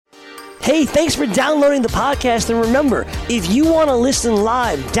Hey, thanks for downloading the podcast, and remember, if you want to listen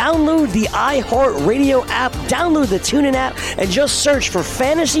live, download the iHeartRadio app, download the TuneIn app, and just search for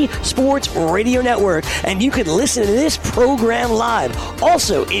Fantasy Sports Radio Network, and you can listen to this program live.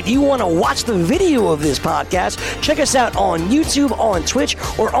 Also, if you want to watch the video of this podcast, check us out on YouTube, on Twitch,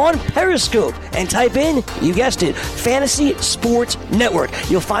 or on Periscope, and type in, you guessed it, Fantasy Sports Network.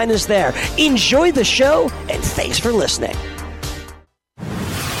 You'll find us there. Enjoy the show, and thanks for listening.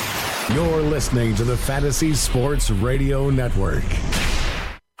 You're listening to the Fantasy Sports Radio Network.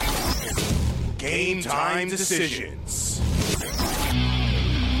 Game Time Decisions.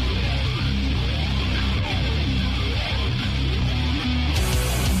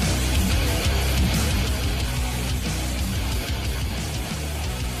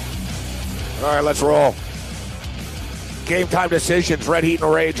 All right, let's roll. Game Time Decisions, Red Heat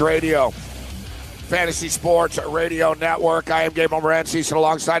and Rage Radio. Fantasy Sports Radio Network. I am Gabe Morency, and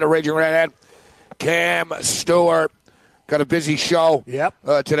alongside a Raging Redhead, Cam Stewart. Got a busy show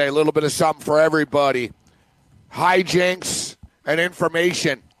today. A little bit of something for everybody. Hijinks and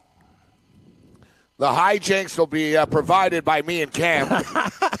information. The hijinks will be provided by me and Cam.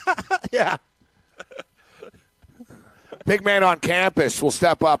 Yeah. Big man on campus will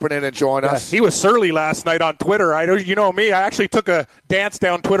step up and join us. He was surly last night on Twitter. You know me. I actually took a dance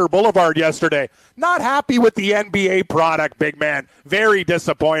down Twitter Boulevard yesterday. Not happy with the NBA product, big man. Very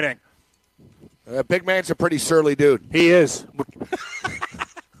disappointing. Big man's a pretty surly dude. He is.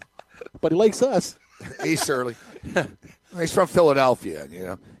 But he likes us. He's surly. He's from Philadelphia, you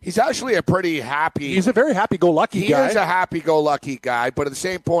know. He's actually a pretty happy... He's a very happy-go-lucky guy. He is a happy-go-lucky guy, but at the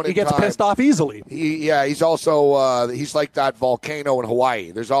same point he gets pissed off easily. He's also... he's like that volcano in Hawaii.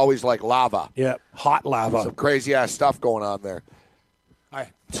 There's always, like, lava. Yeah, hot lava. Some crazy-ass stuff going on there.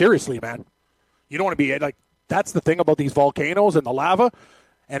 Seriously, man. You don't want to be... like. That's the thing about these volcanoes and the lava,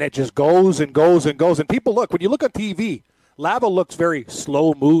 and it just goes and goes and goes. And people look... When you look on TV, lava looks very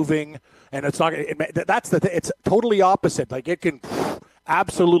slow-moving, and it's not... that's the thing. It's totally opposite. Like, it can...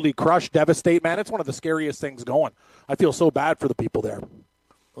 absolutely crush, devastate, man. It's one of the scariest things going. I feel so bad for the people there.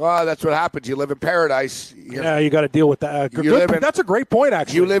 Well, that's what happens. You live in paradise. You got to deal with that. That's a great point,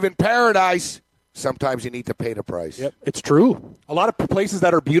 actually. You live in paradise. Sometimes you need to pay the price. Yep, it's true. A lot of places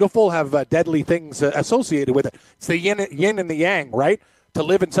that are beautiful have deadly things associated with it. It's the yin and the yang, right? To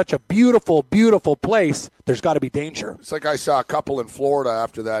live in such a beautiful, beautiful place, there's got to be danger. It's like I saw a couple in Florida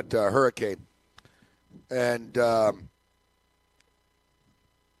after that hurricane. And...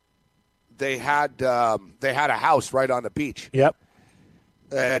 They had a house right on the beach. Yep.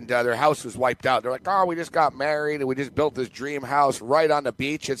 And their house was wiped out. They're like, oh, we just got married and we just built this dream house right on the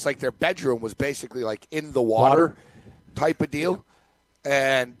beach. It's like their bedroom was basically like in the water type of deal.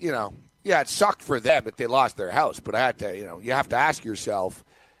 And, it sucked for them that they lost their house. But I had to, you have to ask yourself,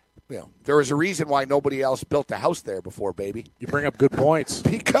 there was a reason why nobody else built a house there before, baby. You bring up good points.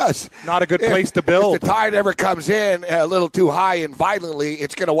 Because not a good place to build. If the tide ever comes in a little too high and violently,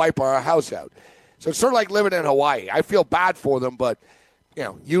 it's going to wipe our house out. So it's sort of like living in Hawaii. I feel bad for them, but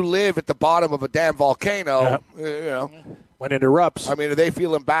you live at the bottom of a damn volcano. When it erupts. I mean, are they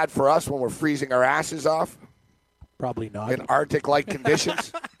feeling bad for us when we're freezing our asses off? Probably not. In Arctic-like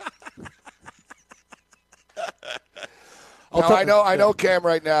conditions. I know, Cam.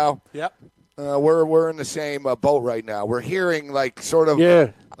 Right now, yep. We're in the same boat right now. We're hearing like sort of,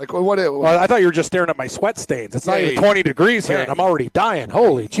 like what? Well, I thought you were just staring at my sweat stains. It's not even 20 degrees here, and I'm already dying.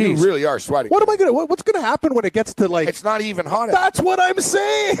 Holy jeez! You really are sweating. What's gonna happen when it gets to like? It's not even hot. That's what I'm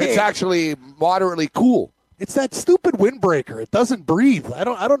saying. It's actually moderately cool. It's that stupid windbreaker. It doesn't breathe. I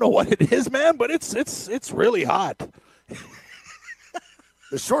don't know what it is, man, but it's really hot.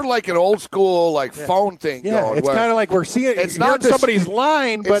 It's sort of like an old school phone thing going. It's kind of like we're seeing it's not somebody's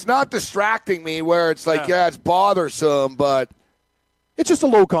line, but it's not distracting me where it's like, it's bothersome, but it's just a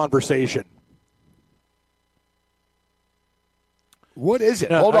low conversation. What is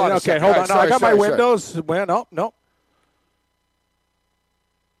it? Hold on. Okay, hold on. No, I got my windows. Well, no.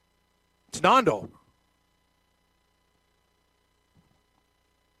 It's Nando.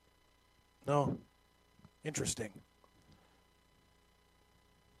 No. Interesting.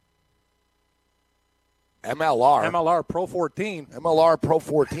 MLR Pro 14. MLR Pro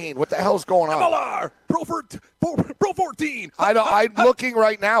 14. What the hell's going on? MLR Pro 14. I'm looking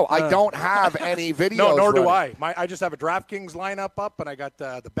right now. I don't have any videos. No, nor do I. I just have a DraftKings lineup up, and I got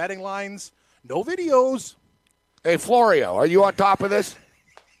the betting lines. No videos. Hey, Florio, are you on top of this?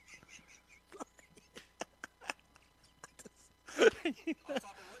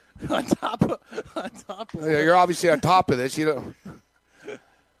 on top of yeah, you're obviously on top of this. You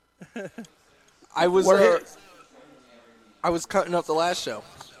know. I was cutting up the last show.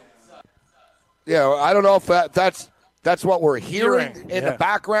 Yeah, I don't know if that's what we're hearing in the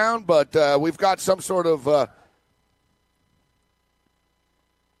background, but we've got some sort of.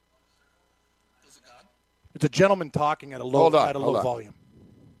 It's a gentleman talking at a low volume.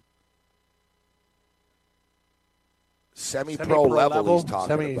 Semi-pro level he's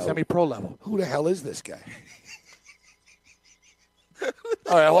talking about. Semi-pro level. Who the hell is this guy?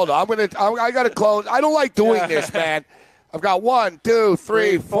 All right, hold on. I got to close. I don't like doing this, man. I've got 1, 2,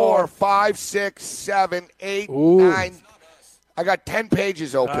 3, 4, 5, 6, 7, 8, 9. I got 10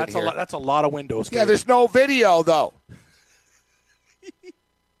 pages open here. That's a lot of windows. Yeah, there's no video, though.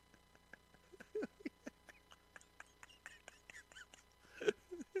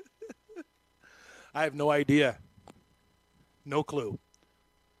 I have no idea. No clue.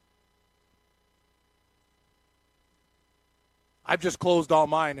 I've just closed all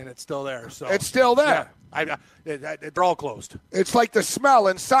mine, and it's still there. So it's still there. Yeah, they're all closed. It's like the smell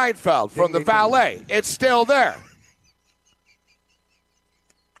in Seinfeld from the valet. It's still there.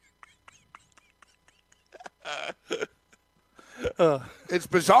 It's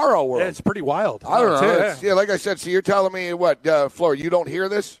bizarro world. Yeah, it's pretty wild. I don't know. Yeah, like I said, so you're telling me what, Fleur, you don't hear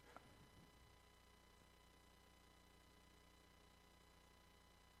this?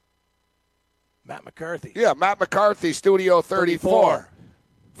 Matt McCarthy. Yeah, Matt McCarthy, Studio 34.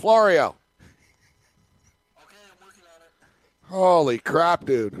 Florio. Okay, I'm working on it. Holy crap,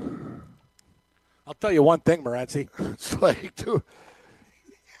 dude. I'll tell you one thing, Morency. It's like, dude,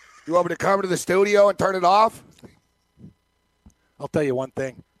 you want me to come to the studio and turn it off? I'll tell you one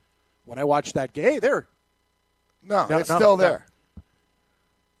thing. When I watched that game, there. No, it's still there.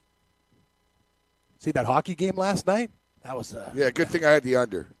 See that hockey game last night? That was yeah, good thing I had the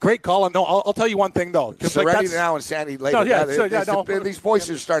under. Great call. No, I'll tell you one thing, though. Serenity now and Sandy later. These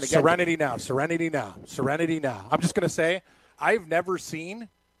voices are starting to get Serenity now. Serenity now. Serenity now. I'm just going to say, I've never seen,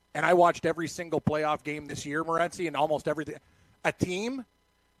 and I watched every single playoff game this year, Morency, and almost everything, a team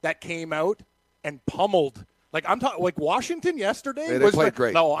that came out and pummeled. Like, I'm talking, like Washington yesterday. They played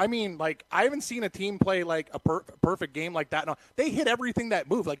great. No, I mean, like, I haven't seen a team play like a perfect game like that. No, they hit everything that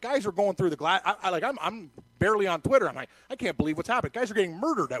moved. Like, guys are going through the glass. I'm barely on Twitter. I'm like, I can't believe what's happened. Guys are getting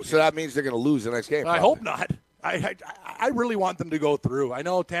murdered out here. So that means they're going to lose the next game. I hope not. I really want them to go through. I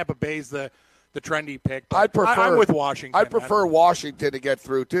know Tampa Bay's the trendy pick. I'm with Washington. I prefer Washington to get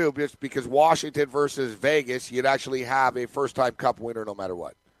through too, just because Washington versus Vegas, you'd actually have a first-time Cup winner no matter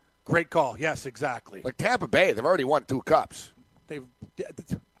what. Great call. Yes, exactly. Like Tampa Bay, they've already won 2 cups. They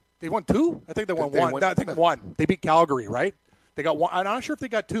won 2? I think they won 1. I think 1. They beat Calgary, right? They got 1. I'm not sure if they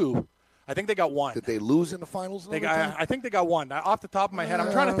got 2. I think they got 1. Did they lose in the finals? I think they got 1. Off the top of my head,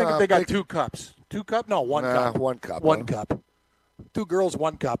 I'm trying to think if they got 2 cups. 2 cup? No, 1 cup. 1 cup. 1 cup. 2 girls,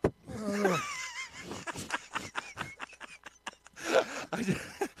 1 cup.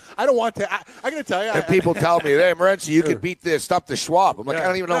 I don't want to. I'm going to tell you. And people tell me, hey, Morency, you could beat this stuff to Schwab. I'm like, I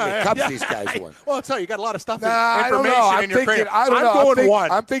don't even know how many cups these guys won. Well, I'll tell you, you got a lot of stuff. I don't know. I'm going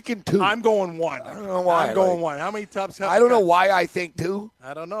 1. I'm thinking 2. I'm going 1. I don't know why. I'm going 1. How many cups have I don't know why I think 2.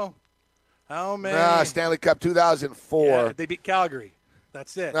 I don't know. How many? Stanley Cup 2004. Yeah, they beat Calgary.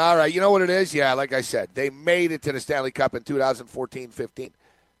 That's it. All right. You know what it is? Yeah, like I said, they made it to the Stanley Cup in 2014-15.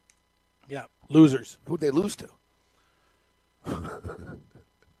 Yeah, losers. Who'd they lose to?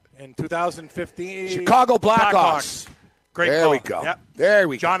 In 2015, Chicago Blackhawks. Great there call. We go. Yep. There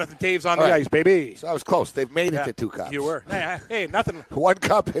we go. Jonathan Taves on the ice, baby. So I was close. They've made it to 2 cups. You were. Hey, nothing. 1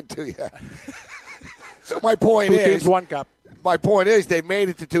 cup into you. So my point 2 is, teams, 1 cup. My point is, they made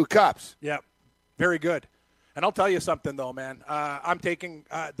it to 2 cups. Yeah, very good. And I'll tell you something, though, man. I'm taking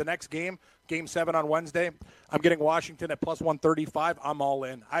the next game, Game 7 on Wednesday. I'm getting Washington at plus 135. I'm all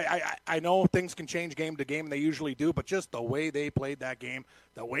in. I know things can change game to game, and they usually do, but just the way they played that game,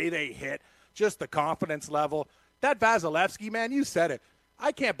 the way they hit, just the confidence level. That Vasilevsky, man, you said it.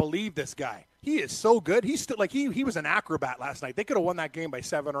 I can't believe this guy. He is so good. He's still like he was an acrobat last night. They could have won that game by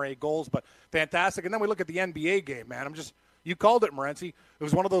 7 or 8 goals, but fantastic. And then we look at the NBA game, man. You called it, Morency. It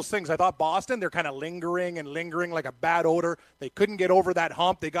was one of those things. I thought Boston, they're kind of lingering like a bad odor. They couldn't get over that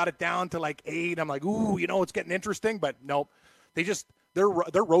hump. They got it down to like 8. I'm like, ooh, it's getting interesting. But nope. Their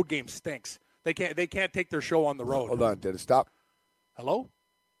road game stinks. They can't take their show on the road. Hold on. Did it stop? Hello?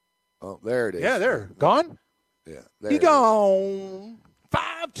 Oh, there it is. Yeah, there. Gone? Yeah. He gone.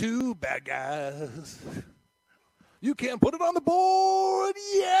 5-2 bad guys. You can't put it on the board.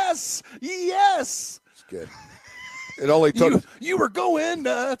 Yes. It's good. It only took. You were going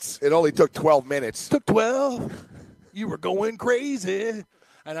nuts. It only took 12 minutes. Took 12. You were going crazy,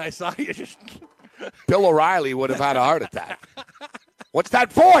 and I saw you just. Bill O'Reilly would have had a heart attack. What's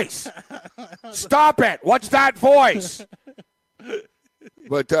that voice? Stop it! What's that voice?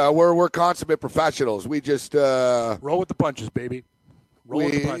 But we're consummate professionals. We just roll with the punches, baby. Roll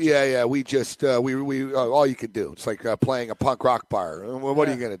with the punches. Yeah. We just we all you can do. It's like playing a punk rock bar. What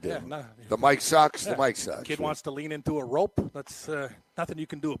are you gonna do? Yeah, the mic sucks. The mic sucks. Kid wants to lean into a rope. That's nothing you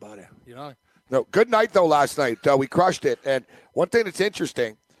can do about it. You know. No, good night though. Last night we crushed it. And one thing that's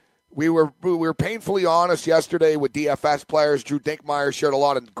interesting, we were painfully honest yesterday with DFS players. Drew Dinkmeyer shared a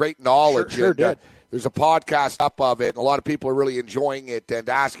lot of great knowledge. Sure did. There's a podcast up of it, and a lot of people are really enjoying it and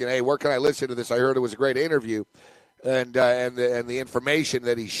asking, "Hey, where can I listen to this?" I heard it was a great interview, and the information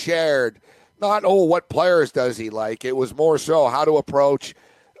that he shared. Not what players does he like. It was more so how to approach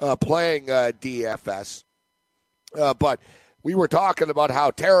playing DFS. But we were talking about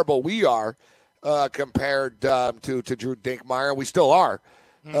how terrible we are compared to Drew Dinkmeyer, and we still are.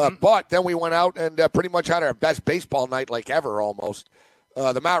 But then we went out and pretty much had our best baseball night like ever almost.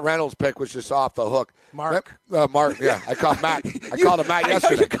 The Matt Reynolds pick was just off the hook. Mark, yeah. I called Matt. I called him Matt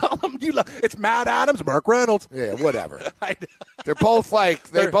yesterday. You call him, it's Matt Adams, Mark Reynolds. Yeah, whatever. They're both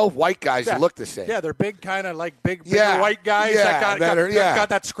they're both white guys that look the same. Yeah, they're big, kind of like bigger white guys that got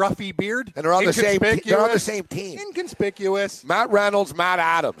that scruffy beard. And they're on the same. They're on the same team. Inconspicuous. Matt Reynolds, Matt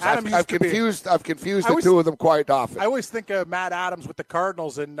Adams. I've confused the two of them quite often. I always think of Matt Adams with the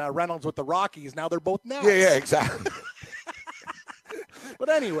Cardinals and Reynolds with the Rockies. Now they're both Nats. Yeah, exactly. But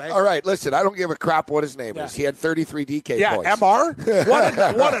anyway. All right, listen, I don't give a crap what his name is. He had 33 DK points. Yeah, MR?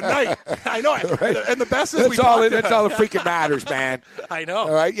 What a night. I know. Right? And the best is that's all that freaking matters, man. I know.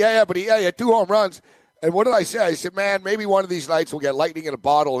 All right, yeah, but he had 2 home runs. And what did I say? I said, man, maybe one of these nights we'll get lightning in a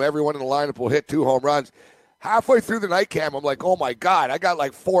bottle and everyone in the lineup will hit 2 home runs. Halfway through the night cam, I'm like, oh, my God, I got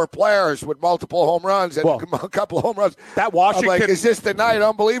like 4 players with multiple home runs and a couple of home runs. That Washington. I'm like, is this the night?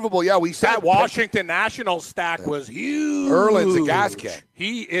 Unbelievable. Yeah, we said that Washington Nationals stack was huge. Erlin's a gas can.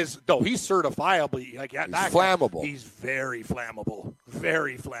 He's certifiably. He's flammable. He's very flammable.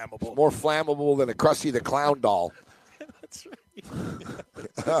 Very flammable. He's more flammable than a Krusty the Clown doll. That's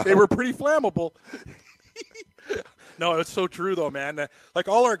right. They were pretty flammable. No, it's so true, though, man. Like,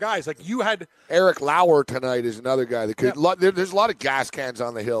 all our guys, like, you had... Eric Lauer tonight is another guy that could... Yeah. There's a lot of gas cans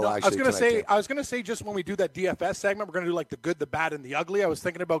on the hill, actually. I was going to say, just when we do that DFS segment, we're going to do, like, the good, the bad, and the ugly. I was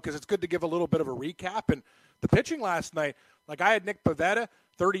thinking about, because it's good to give a little bit of a recap. And the pitching last night, like, I had Nick Pivetta,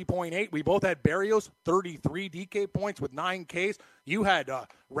 30.8. We both had Berrios, 33 DK points with 9 Ks. You had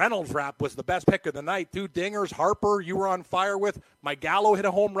Reynolds Wrap was the best pick of the night. 2 dingers. Harper, you were on fire with. My Gallo hit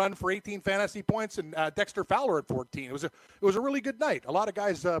a home run for 18 fantasy points, and Dexter Fowler at 14. It was a really good night. A lot of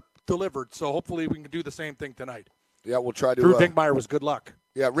guys delivered, so hopefully we can do the same thing tonight. Yeah, we'll try to. Drew Dinkmeyer was good luck.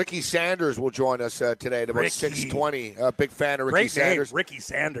 Yeah, Ricky Sanders will join us today at about 6:20. Big fan of Ricky Sanders. Name, Ricky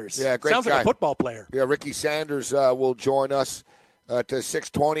Sanders. Yeah, great Sounds guy. like a football player. Yeah, Ricky Sanders will join us to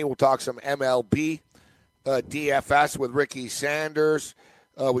 6:20. We'll talk some MLB, DFS with Ricky Sanders.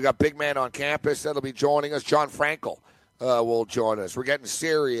 We got Big Man on Campus that'll be joining us. John Frankel will join us. We're getting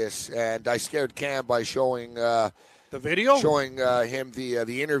serious, and I scared Cam by showing the video, showing him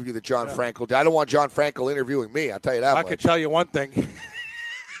the interview that John Frankel did. I don't want John Frankel interviewing me. I'll tell you that. I could tell you one thing.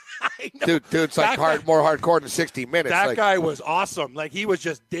 Dude's like more hardcore than 60 Minutes. That guy was awesome. Like, he was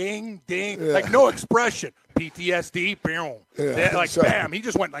just ding, like no expression. PTSD, bam. Bam. He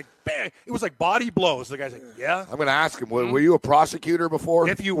just went like, bam. It was like body blows. The guy's like, yeah. I'm going to ask him, were you a prosecutor before?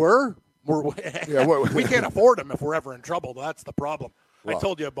 If you were, we can't afford him if we're ever in trouble. That's the problem. Well, I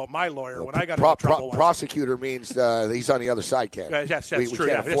told you about my lawyer when I got in trouble. Prosecutor means he's on the other side, Ken. Yes, that's true.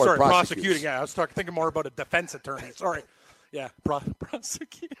 Sorry, prosecuting. Yeah, I was thinking more about a defense attorney. Sorry. Yeah,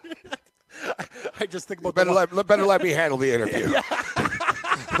 prosecutor. I just think about better let me handle the interview.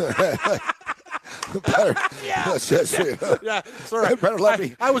 Sorry. Better let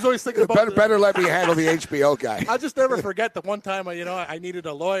me. I was always thinking about. Better let me handle the HBO guy. I'll just never forget the one time I needed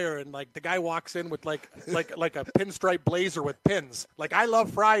a lawyer, and like the guy walks in with like a pinstripe blazer with pins. Like, I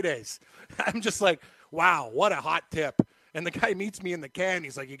love Fridays. I'm just like, wow, what a hot tip. And the guy meets me in the can.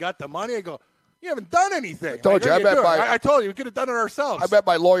 He's like, you got the money? I go, you haven't done anything. I told you. I told you. We could have done it ourselves. I met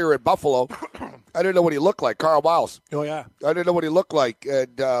my lawyer in Buffalo. I didn't know what he looked like, Carl Miles. Oh, yeah. I didn't know what he looked like.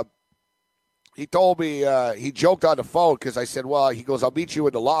 And he told me, he joked on the phone because I said, well, he goes, I'll meet you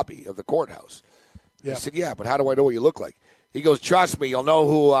in the lobby of the courthouse. Yeah. I said, yeah, but how do I know what you look like? He goes, trust me, you'll know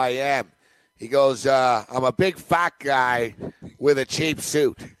who I am. He goes, I'm a big fat guy with a cheap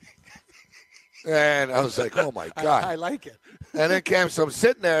suit. And I was like, oh, my God. I like it. And then Cam, so I'm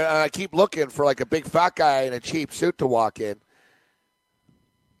sitting there, and I keep looking for like a big fat guy in a cheap suit to walk in.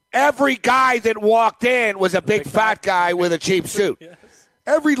 Every guy that walked in was a big fat guy with a cheap suit. Yes.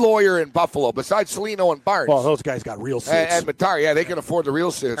 Every lawyer in Buffalo, besides Celino and Barnes. Well, those guys got real suits. And Matar, yeah, they can afford the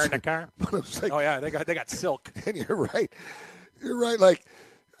real suits. Car in the car. Like, oh, yeah, they got silk. And you're right. You're right. Like,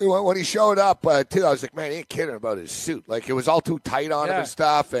 when he showed up, too, I was like, man, he ain't kidding about his suit. Like, it was all too tight on him and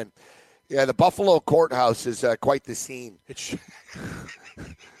stuff. And, yeah, the Buffalo courthouse is quite the scene.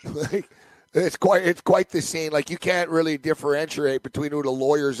 Like, it's quite the scene. Like, you can't really differentiate between who the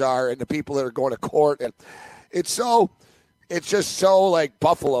lawyers are and the people that are going to court. And it's just so, like,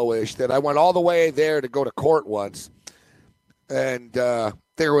 Buffalo-ish that I went all the way there to go to court once. And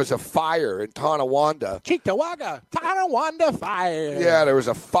there was a fire in Tonawanda. Tonawanda fire. Yeah, there was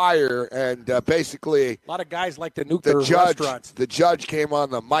a fire, and basically... A lot of guys like to nuke their restaurants. The judge came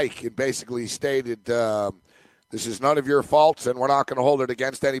on the mic and basically stated, this is none of your faults, and we're not going to hold it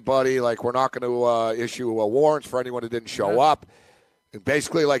against anybody. Like, we're not going to issue warrants for anyone who didn't show up. And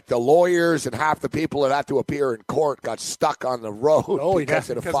basically, like, the lawyers and half the people that had to appear in court got stuck on the road because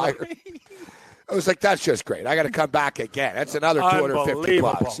of the fire. I was like, that's just great. I got to come back again. That's another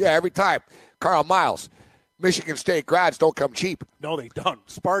 $250. Yeah, every time. Carl Miles, Michigan State grads don't come cheap. No, they don't.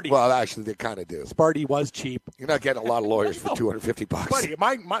 Sparty. Well, actually, they kind of do. Sparty was cheap. You're not getting a lot of lawyers for $250. Buddy,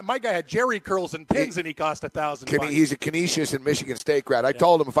 my guy had jerry curls and pins, and he cost $1,000. He's a Canisius and Michigan State grad. I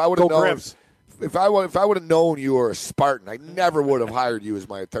told him if I would have known, if I would have known you were a Spartan, I never would have hired you as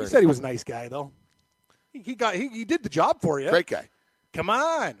my attorney. He said he was a nice guy, though. He did the job for you. Great guy. Come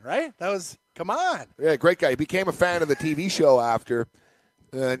on, right? Come on. Yeah, great guy. He became a fan of the TV show after,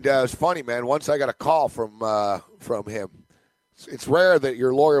 and it was funny, man. Once I got a call from him. It's rare that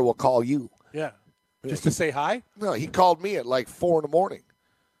your lawyer will call you. Yeah. Just to say hi? No, he called me at like 4 a.m.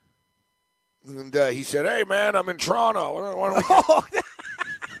 And he said, hey, man, I'm in Toronto. Why don't we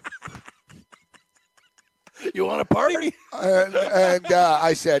You want a party? and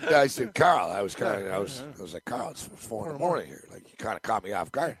I said, Carl, I was like, Carl, it's 4 a.m. here. Like, you kind of caught me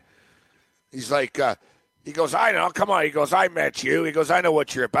off guard. He's like, he goes, I know, come on. He goes, I met you. He goes, I know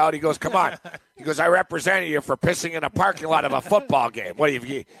what you're about. He goes, come on. He goes, I represented you for pissing in a parking lot of a football game. What have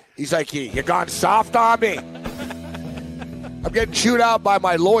you? He's like, you gone soft on me? I'm getting chewed out by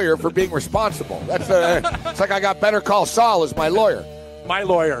my lawyer for being responsible. It's like I got Better Call Saul as my lawyer. My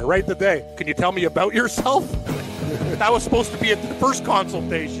lawyer, right today. Can you tell me about yourself? That was supposed to be at the first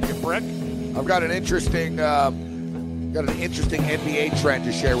consultation, you prick. I've got an interesting NBA trend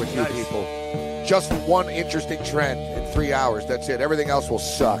to share with you people. Just one interesting trend in 3 hours. That's it. Everything else will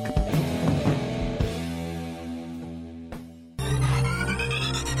suck.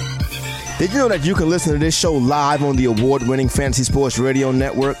 Did you know that you can listen to this show live on the award-winning Fantasy Sports Radio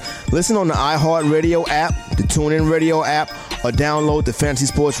Network? Listen on the iHeartRadio app, the TuneIn Radio app, or download the Fantasy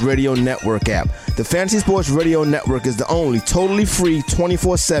Sports Radio Network app. The Fantasy Sports Radio Network is the only totally free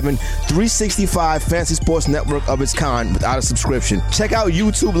 24/7, 365 Fantasy Sports Network of its kind without a subscription. Check out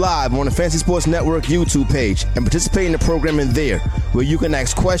YouTube Live on the Fantasy Sports Network YouTube page and participate in the programming there, where you can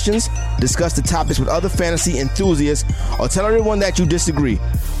ask questions, discuss the topics with other fantasy enthusiasts, or tell everyone that you disagree.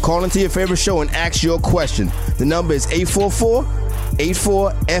 Call into your favorite show and ask your question. The number is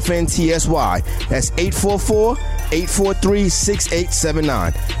 844-84-FNTSY. That's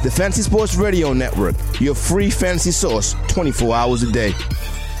 844-843-6879. The Fantasy Sports Radio Network, your free fantasy source 24 hours a day.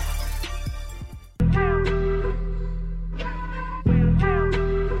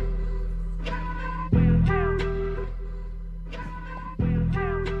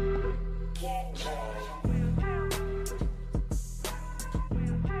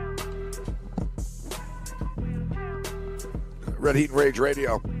 Red Heat and Rage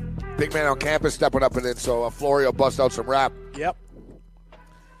Radio. Big man on campus stepping up and in, so Florio bust out some rap. Yep.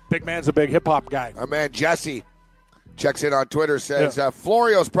 Big man's a big hip-hop guy. Our man Jesse checks in on Twitter, says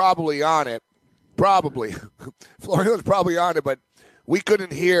Florio's probably on it. Probably. Florio's probably on it, but we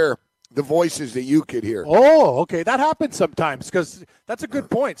couldn't hear the voices that you could hear. Oh, okay. That happens sometimes, because that's a good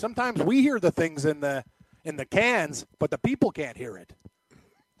point. Sometimes we hear the things in the cans, but the people can't hear it.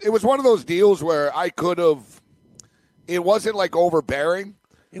 It was one of those deals where I could have... It wasn't like overbearing.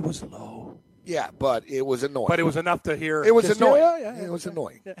 It was low. Yeah, but it was annoying. But it was enough to hear. It was annoying. Yeah, it was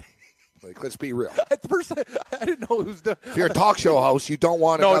annoying. Yeah. Like, let's be real. At first, I didn't know who's the. If you're a talk show host, you don't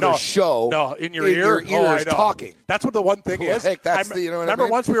want another show. No, in your ear. Your ears talking. That's what the one thing is. Heck, that's you know what remember I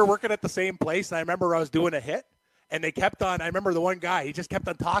mean? Once we were working at the same place, and I remember I was doing a hit. And they kept on, I remember the one guy, he just kept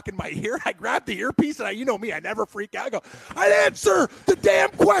on talking in my ear. I grabbed the earpiece, and you know me, I never freak out. I go, I'd answer the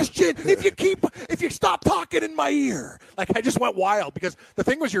damn question if you stop talking in my ear. Like, I just went wild, because the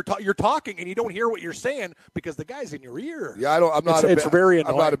thing was you're talking, and you don't hear what you're saying because the guy's in your ear. Yeah, it's very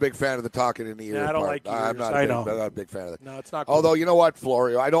annoying. I'm not a big fan of the talking in the ear. Yeah, I don't like ears. I'm not a big fan of it. No, it's not cool. Although, you know what,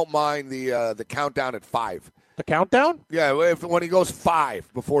 Florio, I don't mind the countdown at 5. The countdown? Yeah, when he goes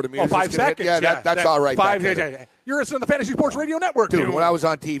 5 before the music. 5 seconds. Yeah, that's all right. 5. You're listening to the Fantasy Sports Radio Network, dude. When I was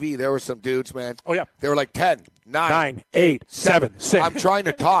on TV, there were some dudes, man. Oh yeah, they were like 10, 9, 8, 7, 6. I'm trying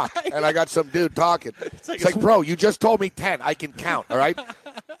to talk, and I got some dude talking. It's like, bro, you just told me 10. I can count. All right.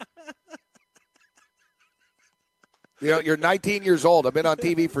 You're 19 years old. I've been on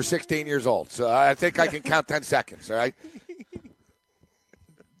TV for 16 years old, so I think I can count 10 seconds. All right.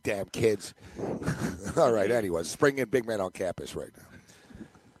 Damn kids. All right, anyways, bring in Big Man on campus right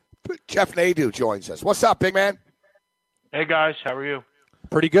now. Jeff Nadeau joins us. What's up, Big Man? Hey, guys. How are you?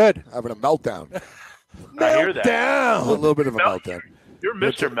 Pretty good. Having a meltdown. I hear that. A little bit of a meltdown. You're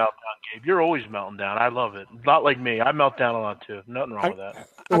Mr. Meltdown, Gabe. You're always melting down. I love it. Not like me. I melt down a lot, too. Nothing wrong with that.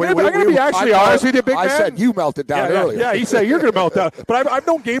 I'm going to be actually honest with you, Big Man. I said you melted down earlier. Yeah, he said you're going to melt down. But I've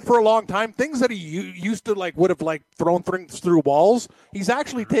known Gabe for a long time. Things that he used to would have thrown things through walls. He's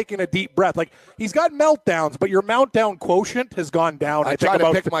actually taking a deep breath. He's got meltdowns, but your meltdown quotient has gone down. I try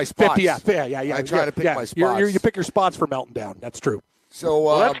to pick my spots. 50, yeah. I try to pick my spots. You pick your spots for melting down. That's true.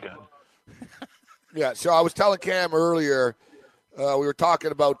 So that's good. Yeah. So I was telling Cam earlier. We were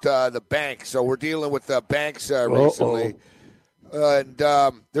talking about the bank. So we're dealing with the banks recently. And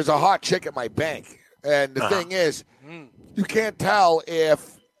there's a hot chick at my bank. And the thing is, you can't tell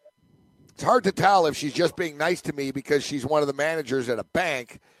it's hard to tell if she's just being nice to me because she's one of the managers at a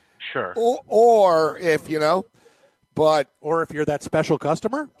bank. Sure. Or if, or if you're that special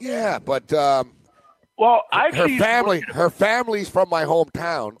customer. Yeah, but well, her family's from my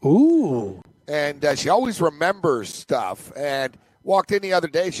hometown. Ooh. And she always remembers stuff. And walked in the other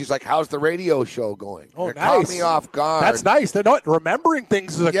day. She's like, "How's the radio show going?" Oh, it nice. Caught me off guard. That's nice. They're not remembering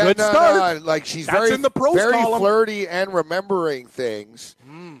things is a good start. No. She's That's very, in the pros very column. flirty and remembering things.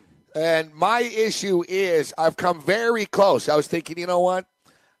 And my issue is I've come very close. I was thinking, you know what?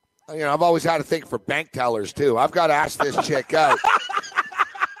 I've always had a thing for bank tellers too. I've got to ask this chick out.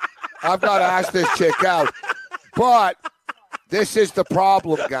 But this is the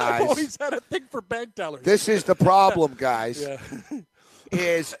problem, guys. I've always had a thing for bank tellers. This is the problem, guys.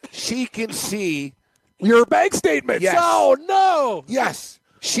 Is she can see your bank statements. Yes. Oh, no. Yes.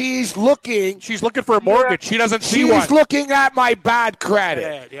 She's looking for a mortgage. She doesn't see one. She's looking at my bad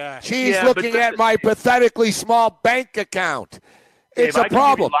credit. Yeah. She's looking at my pathetically small bank account. It's a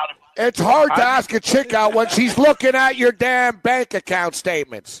problem. It's hard to ask a chick out when she's looking at your damn bank account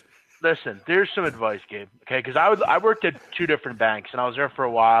statements. Listen, there's some advice, Gabe. Okay, because I worked at 2 different banks and I was there for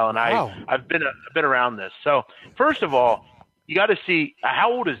a while, and I've been around this. So first of all, you got to see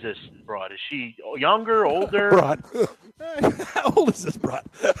how old is this broad? Is she younger, older? Broad. How old is this broad?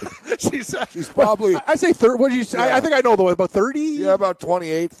 She's probably. I say 30. What did you say? Yeah. I think I know the one. About 30. Yeah, about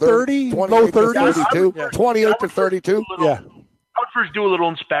 28, 30, 28 low to 30s. 32. 28 to 32. I would first do a little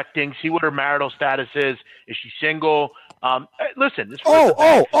inspecting, see what her marital status is. Is she single? Listen.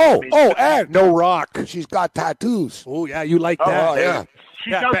 And no rock. She's got tattoos. Oh yeah, you like that? Oh yeah.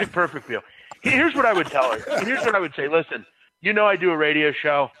 She sounds like perfect for you. Here's what I would tell her. Here's what I would say. Listen, I do a radio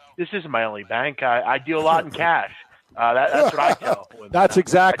show. This isn't my only bank. I deal a lot in cash. That's what I tell women. That's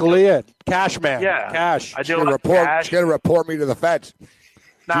exactly it. Cash man. Yeah. Cash. I deal a lot in cash. She's going to report me to the feds.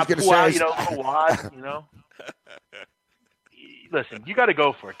 Not she's going to say, a lot, Listen, you got to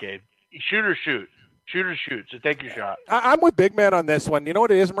go for it, Gabe. Shoot or shoot. Shoot or shoot. So take your shot. I'm with Big Man on this one. You know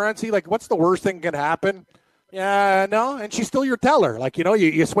what it is, Morency? What's the worst thing can happen? Yeah, no, and she's still your teller.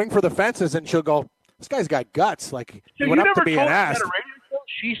 You swing for the fences, and she'll go, this guy's got guts. So he went up to being asked. At a radio show?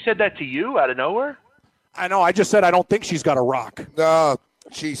 She said that to you out of nowhere? I know. I just said I don't think she's got a rock. No,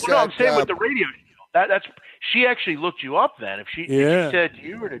 she said. No, I'm saying with the radio show. That's she actually looked you up then. If she said to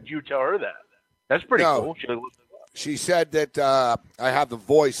you, or did you tell her that? That's pretty cool. She said that I have the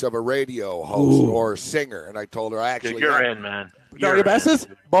voice of a radio host or singer, and I told her I actually. You're in, man. Are your besses?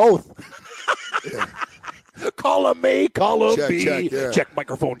 Both. Call him me. Call him me. Check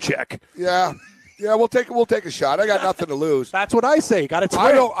microphone. Check. Yeah. Yeah, we'll take a shot. I got nothing to lose. That's what I say. Got it.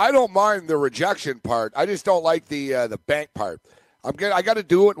 I don't mind the rejection part. I just don't like the bank part. I got to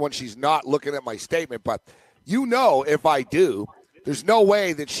do it when she's not looking at my statement. But if I do, there's no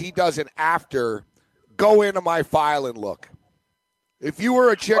way that she doesn't after go into my file and look. If you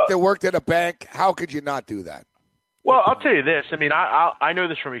were a chick that worked at a bank, how could you not do that? Well, I'll tell you this. I mean, I know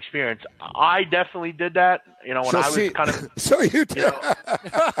this from experience. I definitely did that. When I was kind of. So you did.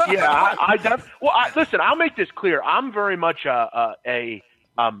 Listen. I'll make this clear. I'm very much an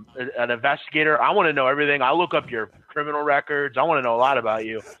investigator. I want to know everything. I look up your criminal records. I want to know a lot about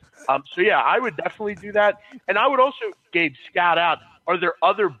you. So, yeah, I would definitely do that. And I would also, Gabe, scout out, are there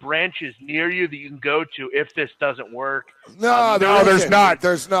other branches near you that you can go to if this doesn't work? No, there's not.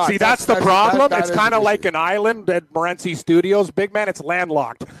 There's not. See, that's the problem. It's kind of like an island at Morency Studios. Big man, it's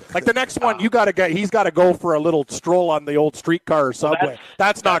landlocked. Like the next one, he's got to go for a little stroll on the old streetcar or subway.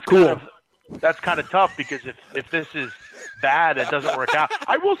 That's not cool. That's kind of tough because if this is bad, it doesn't work out.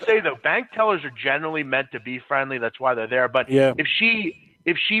 I will say, though, bank tellers are generally meant to be friendly. That's why they're there. But if she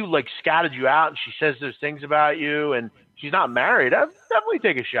like scouted you out and she says those things about you and she's not married, I'd definitely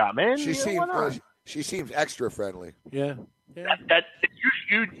take a shot, man. She seems extra friendly. Yeah. Listen,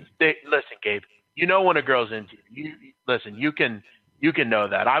 Gabe. You know when a girl's into you. Listen, you can know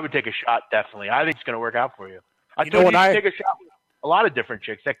that. I would take a shot, definitely. I think it's going to work out for you. I told you to take a shot with a lot of different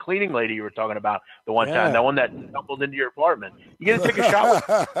chicks. That cleaning lady you were talking about the one time, that one that stumbled into your apartment. You got to take a shot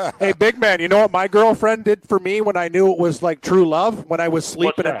with. Hey, big man, you know what my girlfriend did for me when I knew it was like true love? When I was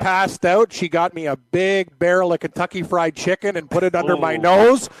sleeping and passed out, she got me a big barrel of Kentucky Fried Chicken and put it under my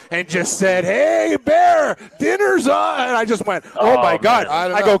nose and just said, "Hey, Bear, dinner's on." And I just went, oh my God.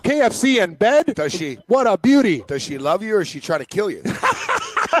 I go, KFC in bed? Does she? What a beauty. Does she love you or is she trying to kill you?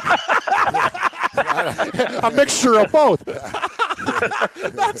 A mixture of both.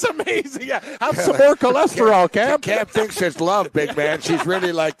 That's amazing. Yeah. Have some more cholesterol, Cam. Cam thinks it's love, big man. She's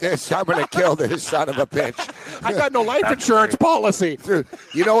really like this. I'm going to kill this son of a bitch. I got no life insurance policy. Dude,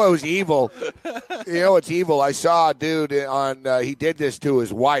 you know what was evil? You know what's evil? I saw a dude on, he did this to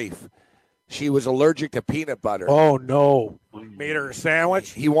his wife. She was allergic to peanut butter. Oh, no. Made her a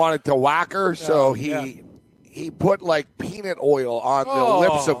sandwich? He wanted to whack her, so he put like peanut oil on the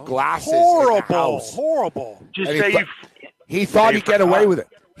lips of glasses. Horrible. Just say he thought he'd get away with it.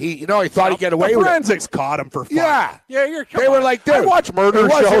 He thought he'd get away with it. Forensics caught him for fun. Yeah. They were like, dude. I watch murder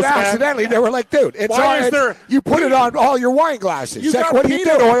shows, man. Accidentally. They were like, dude. You put it on all your wine glasses. You got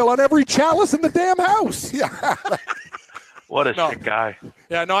peanut oil on every chalice in the damn house. Yeah. What a sick guy.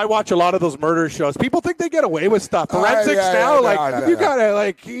 Yeah, no, I watch a lot of those murder shows. People think they get away with stuff. Forensics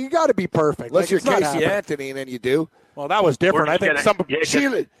you gotta be perfect. Unless you're Casey Anthony, and then you do. Well, that was different. I think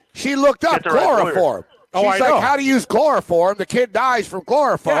she looked up chloroform. She's like, how to use chloroform. The kid dies from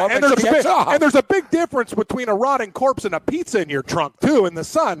chloroform, and there's a big difference between a rotting corpse and a pizza in your trunk, too, in the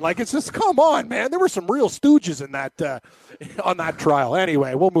sun. Like, it's just, come on, man. There were some real stooges in that on that trial.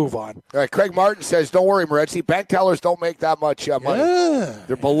 Anyway, we'll move on. All right, Craig Martin says, don't worry, Morency. Bank tellers don't make that much money. Yeah.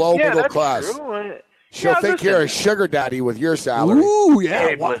 They're below middle class. True. She'll think you're a sugar daddy with your salary. Ooh, yeah.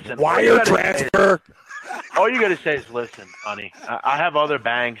 Hey, wire transfer. All you got to say is, listen, honey, I have other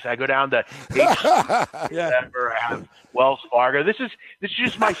banks. I go down to whatever. I have Wells Fargo. This is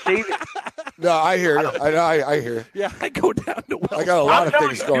just my savings. No, I hear you. I hear you. Yeah, I go down to Wells. I got a lot of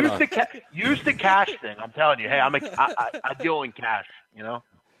things going on. Use the cash thing. I'm telling you. Hey, I deal in cash. You know,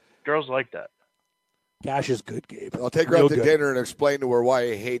 girls like that. Cash is good, Gabe. I'll take her out to dinner and explain to her why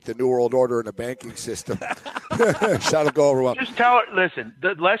I hate the New World Order and the banking system. That'll go over well. Just tell her, listen,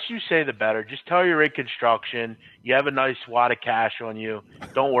 the less you say, the better. Just tell her you're in construction. You have a nice wad of cash on you.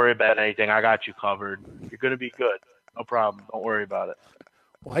 Don't worry about anything. I got you covered. You're going to be good. No problem. Don't worry about it.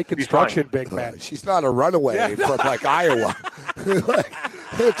 Why construction, big man? She's not a runaway from like Iowa.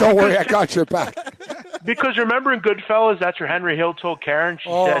 Don't worry, I got your back. Because remember in Goodfellas, that's where Henry Hill told Karen. She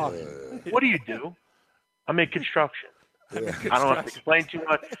said, what do you do? I'm in construction. I don't have to explain too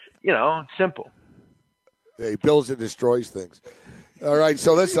much. You know, it's simple. Yeah, he builds and destroys things. All right,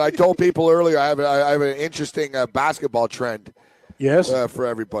 so listen, I told people earlier I have an interesting basketball trend. Yes. For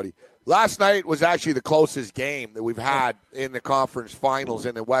everybody. Last night was actually the closest game that we've had in the conference finals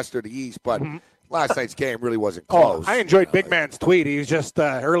in the West or the East, but last night's game really wasn't close. I enjoyed Big Man's tweet. He was just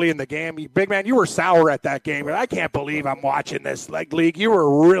early in the game. Big Man, you were sour at that game. I can't believe I'm watching this league. You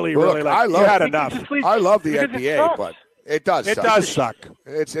were really like, you had enough. I love the NBA, but it does suck. It does suck.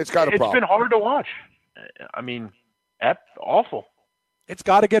 It's got a problem. It's been hard to watch. I mean, awful. It's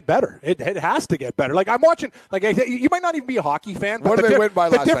got to get better. It has to get better. Like, I'm watching, like, you might not even be a hockey fan. But what did they win by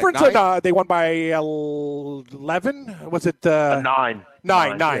last night? The difference, they won by 11? Was it? 9.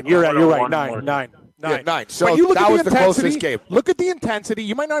 9. You're right. 9. Yeah, 9. So that was the closest game. Look at the intensity.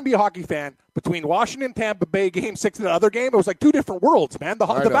 You might not be a hockey fan. Between Washington, Tampa Bay, Game 6 and the other game, it was like two different worlds, man.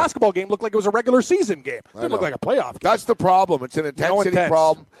 The basketball game looked like it was a regular season game. It didn't look like a playoff game. That's the problem. It's an intensity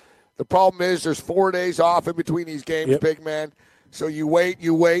problem. The problem is there's 4 days off in between these games, Big Man. So you wait,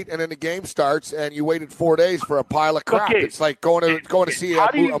 and then the game starts, and you waited 4 days for a pile of crap. Okay. It's like going to see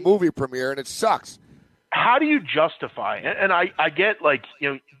a movie premiere, and it sucks. How do you justify? And I get, like,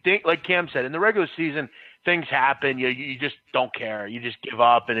 you know, like Cam said, in the regular season, things happen. You just don't care. You just give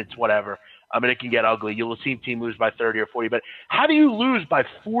up, and it's whatever. I mean, it can get ugly. You'll see a team lose by 30 or 40. But how do you lose by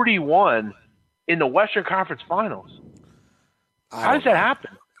 41 in the Western Conference Finals? How does that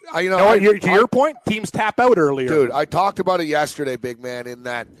happen? To your point, teams tap out earlier. Dude, I talked about it yesterday, big man, in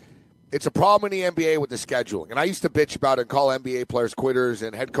that it's a problem in the NBA with the scheduling. And I used to bitch about it and call NBA players quitters,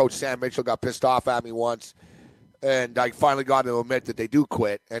 and head coach Sam Mitchell got pissed off at me once. And I finally got him to admit that they do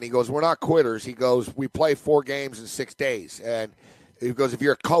quit. And he goes, we're not quitters. He goes, we play 4 games in 6 days. And he goes, if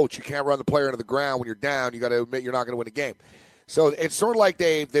you're a coach, you can't run the player into the ground when you're down. You got to admit you're not going to win a game. So it's sort of like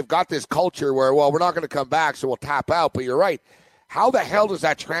they've got this culture where, well, we're not going to come back, so we'll tap out. But you're right. How the hell does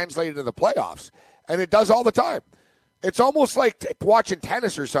that translate into the playoffs? And it does all the time. It's almost like watching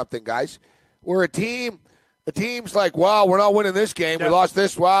tennis or something, guys, where a team's like, well, we're not winning this game. We lost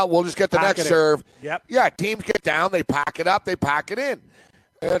this. Well, we'll just get the next serve. Yep. Yeah, teams get down. They pack it up. They pack it in.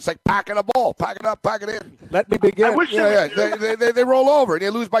 And it's like packing a ball. Pack it up, pack it in. Let me begin. They roll over, and they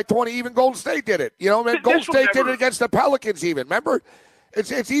lose by 20. Even Golden State did it. Golden State did it against the Pelicans even. Remember?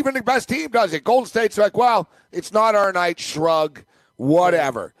 It's even the best team does it. Golden State's like, well, it's not our night, shrug,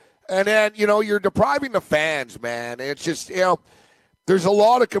 whatever. And then, you're depriving the fans, man. It's just, there's a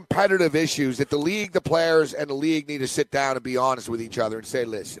lot of competitive issues that the league, the players, and the league need to sit down and be honest with each other and say,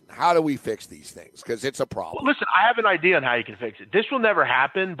 listen, how do we fix these things? Because it's a problem. Well, listen, I have an idea on how you can fix it. This will never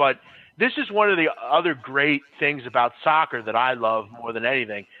happen, but this is one of the other great things about soccer that I love more than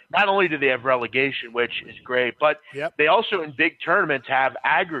anything. Not only do they have relegation, which is great, but they also in big tournaments have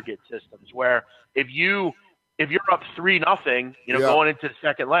aggregate systems where if you're up 3-0, going into the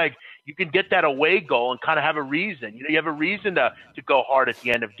second leg, you can get that away goal and kind of have a reason. You have a reason to go hard at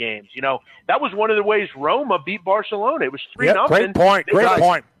the end of games. That was one of the ways Roma beat Barcelona. It was 3-0. Great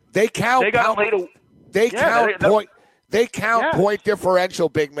point. They count. They count point differential,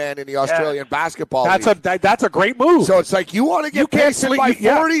 big man, in the Australian basketball league. That's a great move. So it's like you want to get paced by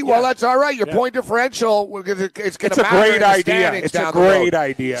 40. Well, that's all right. Your point differential, it's going to matter. It's a great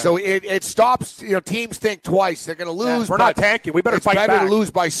idea. So it stops. Teams think twice. They're going to lose. We're not tanking. We better fight back. It's better to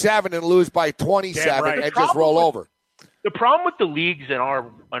lose by 7 and lose by 27 and just roll over. The problem with the leagues in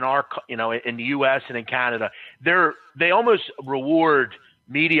our in the U.S. and in Canada, they almost reward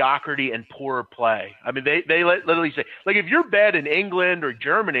mediocrity and poor play. I mean, they literally say, like, if you're bad in England or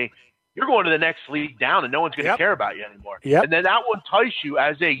Germany, you're going to the next league down and no one's going to care about you anymore. And then that will entice you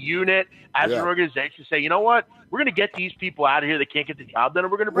as a unit, as an organization, to say, you know what, we're going to get these people out of here that can't get the job done,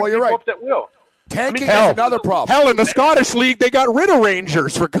 and we're going to bring people up that will. Tanking is another problem. Hell, in the Scottish League, they got rid of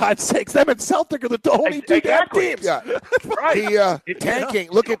Rangers, for God's sakes. Them and Celtic are the only two damn teams. Yeah. Right. Tanking,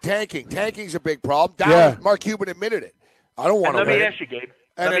 look at tanking. Tanking's a big problem. Dallas, Mark Cuban admitted it. I don't want to win. Let me ask you, Gabe.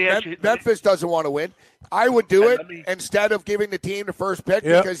 And Memphis doesn't want to win. I would do it instead of giving the team the first pick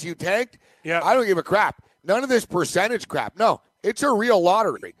because you tanked. I don't give a crap. None of this percentage crap. No, it's a real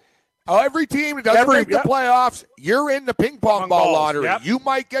lottery. Every team that doesn't make the playoffs, you're in the ping pong ball lottery. You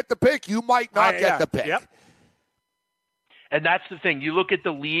might get the pick. You might not get the pick. And that's the thing. You look at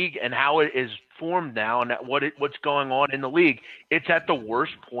the league and how it is formed now and what's going on in the league. It's at the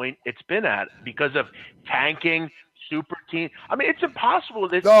worst point it's been at because of tanking, super team. I mean, it's impossible.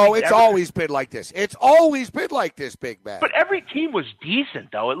 It's always been like this. It's always been like this, big man. But every team was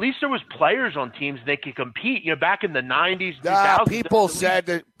decent, though. At least there was players on teams that could compete. Back in the 90s, 2000s. People said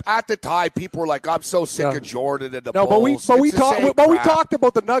that at the time, people were like, I'm so sick of Jordan and the Bulls. We talked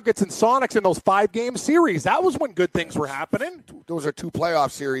about the Nuggets and Sonics in those 5-game series. That was when good things were happening. Those are 2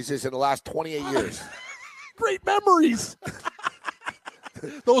 playoff series in the last 28 years. Great memories.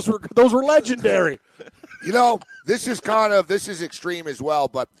 Those were legendary. This is extreme as well,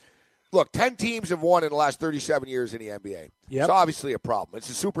 but look, 10 teams have won in the last 37 years in the NBA. It's obviously a problem. It's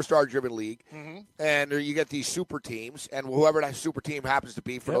a superstar-driven league, and you get these super teams, and whoever that super team happens to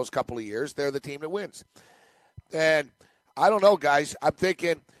be for those couple of years, they're the team that wins. And I don't know, guys. I'm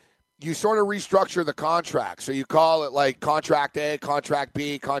thinking you sort of restructure the contract. So you call it like contract A, contract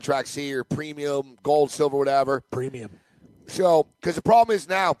B, contract C, or premium, gold, silver, whatever. Premium. So, because the problem is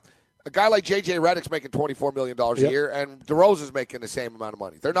now, a guy like J.J. Redick's making $24 million a year, and DeRozan's making the same amount of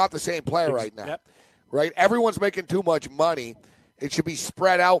money. They're not the same player right now, right? Everyone's making too much money. It should be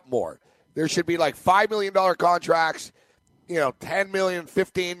spread out more. There should be like $5 million contracts, $10 million,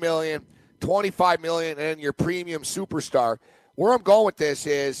 $15 million, $25 million, and your premium superstar. Where I'm going with this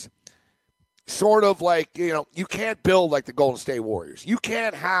is sort of like, you can't build like the Golden State Warriors. You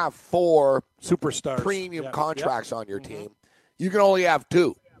can't have 4 superstars premium contracts on your team. You can only have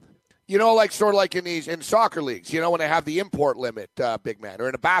 2. Like sort of like in soccer leagues, when they have the import limit, big man, or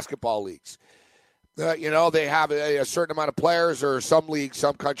in the basketball leagues. They have a certain amount of players, or some leagues,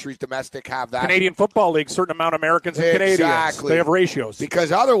 some countries, domestic, have that. Canadian Football League, certain amount of Americans and Canadians. They have ratios.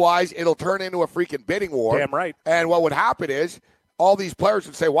 Because otherwise, it'll turn into a freaking bidding war. Damn right. And what would happen is all these players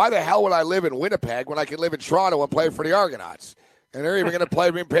would say, why the hell would I live in Winnipeg when I can live in Toronto and play for the Argonauts? And they're even going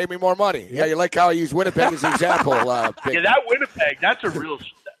to pay me more money. Yeah, you like how I use Winnipeg as an example. Yeah, that Winnipeg, that's a real –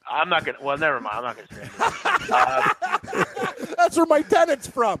 I'm not going to – well, never mind. I'm not going to say anything. That's where my tenant's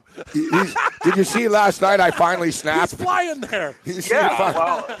from. Did you see last night I finally snapped? He's flying there.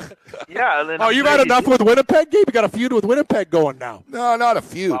 Yeah. You've had enough with Winnipeg, Gabe? You got a feud with Winnipeg going now. No, not a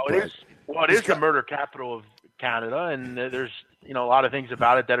feud. Well, it is the murder capital of Canada, and there's a lot of things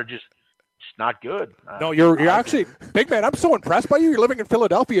about it that are just not good. No, you're actually – big man, I'm so impressed by you. You're living in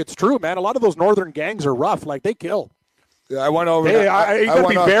Philadelphia. It's true, man. A lot of those northern gangs are rough. Like, they kill. Yeah, I went over. You got to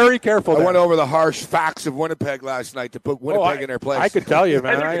be very careful. I went over the harsh facts of Winnipeg last night to put Winnipeg in their place. I could tell you,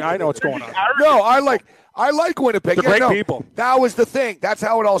 man. I know what's going on. No, I like Winnipeg. They're great people. That was the thing. That's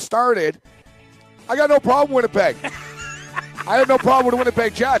how it all started. I got no problem with Winnipeg. I have no problem with the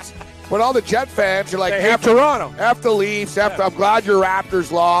Winnipeg Jets. But all the Jet fans are like, they hate Toronto. After the Leafs, I'm glad your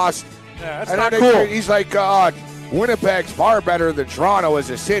Raptors lost. Yeah, that's not cool. He's like, God, Winnipeg's far better than Toronto as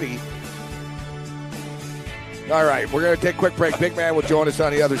a city. All right, we're going to take a quick break. Big Man will join us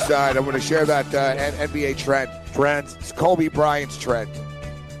on the other side. I'm going to share that NBA trend. It's Kobe Bryant's trend.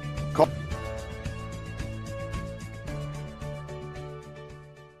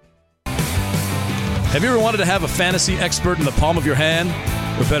 Have you ever wanted to have a fantasy expert in the palm of your hand?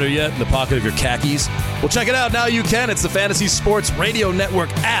 Or better yet, in the pocket of your khakis? Well, check it out. Now you can. It's the Fantasy Sports Radio Network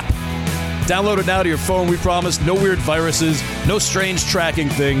app. Download it now to your phone. We promise no weird viruses, no strange tracking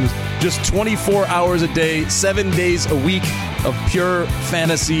things, just 24 hours a day, 7 days a week of pure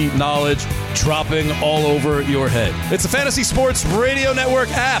fantasy knowledge dropping all over your head. It's the Fantasy Sports Radio Network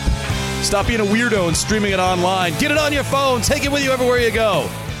app. Stop being a weirdo and streaming it online. Get it on your phone. Take it with you everywhere you go.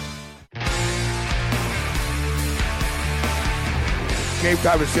 Game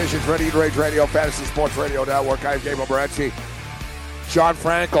Time Decisions, Ready to Rage Radio, Fantasy Sports Radio Network. I'm Gabe Morency. John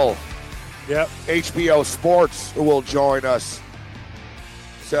Frankel. Yep. HBO Sports will join us.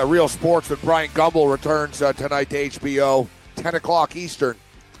 It's Real Sports with Brian Gumbel returns tonight to HBO, 10 o'clock Eastern,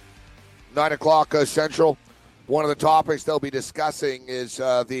 9 o'clock Central. One of the topics they'll be discussing is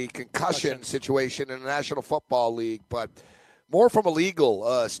the concussion situation in the National Football League, but more from a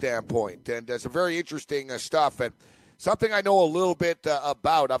legal standpoint. And some very interesting stuff. And something I know a little bit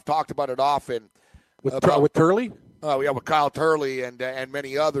about. I've talked about it often. With Turley? With Kyle Turley and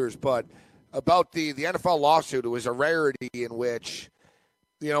many others. But about the NFL lawsuit, it was a rarity in which,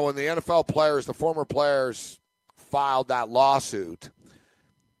 when the NFL players, the former players, filed that lawsuit,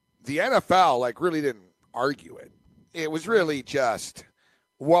 the NFL, really didn't argue it. It was really just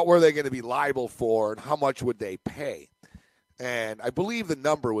what were they going to be liable for and how much would they pay. And I believe the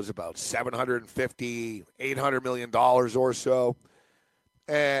number was about $750, $800 million or so.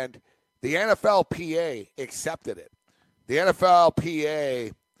 And the NFLPA accepted it. The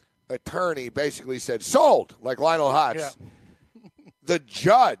NFLPA attorney basically said, sold, like Lionel Hutz. Yeah. The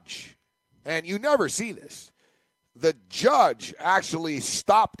judge, and you never see this, the judge actually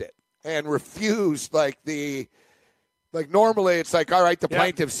stopped it and refused, normally it's all right, the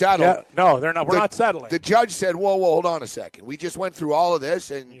plaintiff settled. Yeah. No, they're not. We're not settling. The judge said, whoa, hold on a second. We just went through all of this.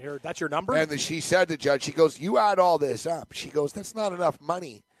 And you heard, that's your number? And she said to the judge, she goes, you add all this up. She goes, that's not enough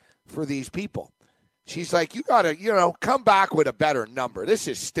money for these people. She's like, you got to, come back with a better number. This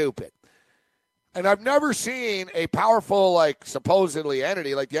is stupid. And I've never seen a powerful, supposedly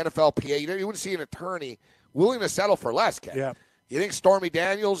entity like the NFLPA. You wouldn't see an attorney willing to settle for less, Ken. Yeah. You think Stormy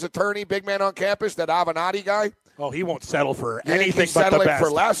Daniels' attorney, big man on campus, that Avenatti guy? Oh, he won't settle for anything but the best. For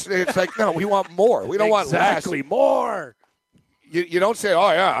less? It's no, we want more. We don't want less. Exactly, more. You don't say,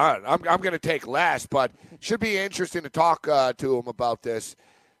 oh, yeah, I'm going to take less, but should be interesting to talk to him about this.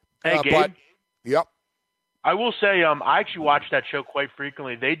 Hey, Gabe. Yep. I will say I actually watch that show quite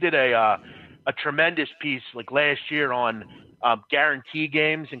frequently. They did a tremendous piece last year on guarantee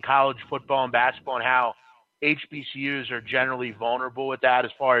games in college football and basketball and how HBCUs are generally vulnerable with that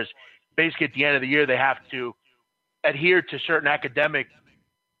as far as basically at the end of the year they have to adhere to certain academic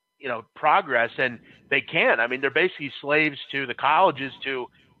progress, and they can't. I mean, they're basically slaves to the colleges to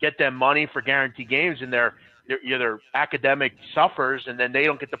get them money for guarantee games, and they're academic suffers, and then they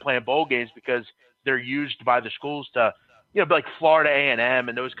don't get to play in bowl games because they're used by the schools to, like Florida A&M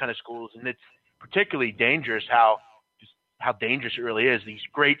and those kind of schools. And it's particularly dangerous how dangerous it really is. These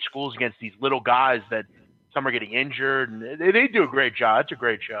great schools against these little guys that some are getting injured, and they do a great job. It's a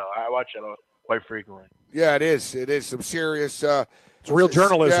great show. I watch it quite frequently. Yeah, it is. It is some serious It's real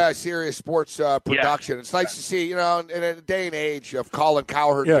journalism. Yeah, serious sports production. It's nice to see, in a day and age of Colin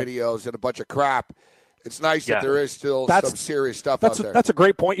Cowherd videos and a bunch of crap, it's nice that there is still some serious stuff out there. That's a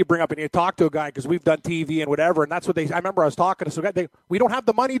great point you bring up, and you talk to a guy because we've done TV and whatever, and that's what I remember I was talking to some guy. We don't have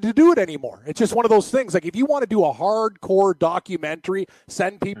the money to do it anymore. It's just one of those things. Like if you want to do a hardcore documentary,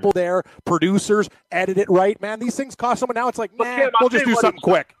 send people there, producers, edit it right, man. These things cost someone. Now it's like, we'll just do something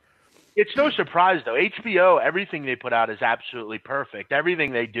quick. It's no surprise, though. HBO, everything they put out is absolutely perfect.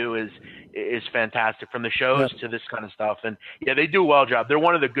 Everything they do is fantastic, from the shows to this kind of stuff. And, they do a well job. They're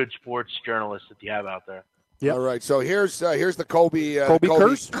one of the good sports journalists that you have out there. Yep. All right, so here's the Kobe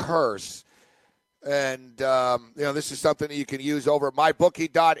curse. And, this is something that you can use over at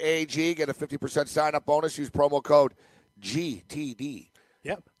mybookie.ag. Get a 50% sign-up bonus. Use promo code GTD.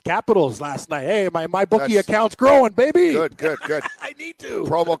 Yep. Capitals last night. Hey, my bookie account's growing, baby. Good. I need to.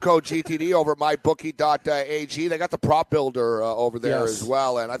 Promo code GTD over at mybookie.ag. They got the prop builder over there as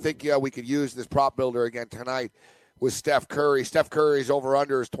well. And I think, we could use this prop builder again tonight with Steph Curry. Steph Curry's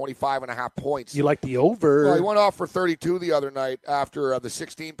over-under is 25.5 points. You like the over? Well, he went off for 32 the other night after the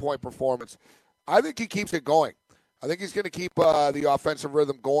 16-point performance. I think he keeps it going. I think he's going to keep the offensive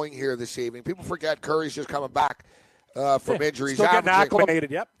rhythm going here this evening. People forget Curry's just coming back from injury. Still getting acclimated,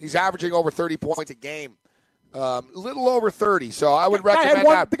 yep. He's averaging over 30 points a game. A little over 30, so I would recommend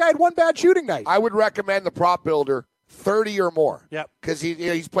that. The guy had one bad shooting night. I would recommend the prop builder 30 or more. Yep. Because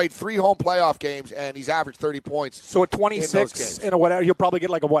he's played 3 home playoff games, and he's averaged 30 points. So at 26 and whatever, he'll probably get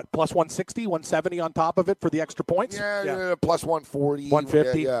like a plus 160, 170 on top of it for the extra points? Yeah. Plus 140.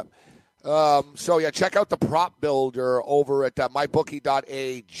 150. Yeah. Check out the prop builder over at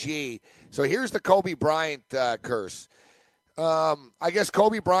mybookie.ag. So here's the Kobe Bryant curse. I guess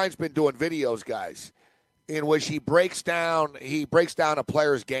Kobe Bryant's been doing videos, guys, in which he breaks down a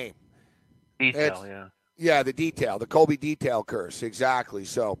player's game. Detail, Yeah, the detail, the Kobe detail curse, exactly.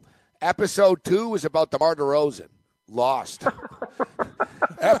 So episode 2 was about DeMar DeRozan, lost.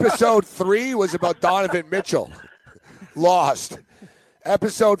 Episode 3 was about Donovan Mitchell, lost.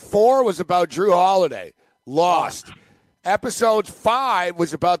 Episode 4 was about Drew Holiday, lost. Episode 5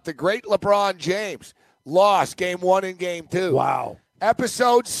 was about the great LeBron James, lost game 1 and game 2. Wow.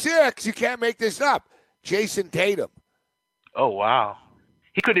 Episode 6, you can't make this up, Jason Tatum. Oh, wow.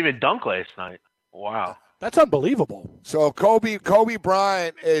 He couldn't even dunk last night. Wow. That's unbelievable. So Kobe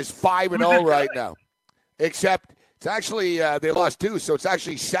Bryant is 5-0 right now. Except it's actually they lost 2, so it's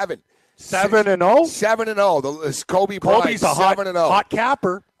actually 7. 7-0? 7-0. This Kobe Bryant. Kobe's a 7-0. hot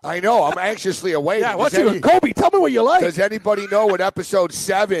capper. I know. I'm anxiously awaiting. Yeah, Kobe, tell me what you like. Does anybody know what episode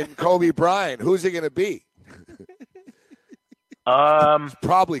 7 Kobe Bryant? Who's it going to be? It's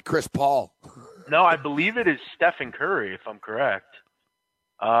probably Chris Paul. No, I believe it is Stephen Curry, if I'm correct.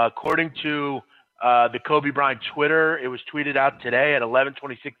 According to the Kobe Bryant Twitter, it was tweeted out today at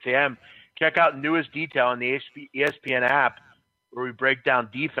 11:26 a.m. Check out newest detail on the ESPN app where we break down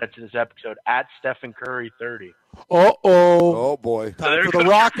defense in this episode at Stephen Curry 30. Oh boy! Time for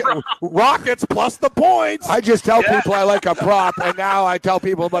the Rockets plus the points. I just tell people I like a prop, and now I tell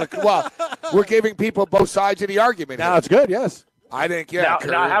people about we're giving people both sides of the argument. Now it's good, yes. I think Now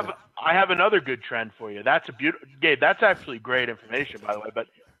I have another good trend for you. That's a beautiful, Gabe. That's actually great information, by the way. But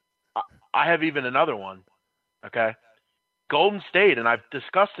I have even another one. Okay, Golden State, and I've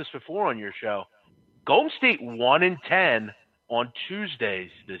discussed this before on your show. Golden State 1-10 on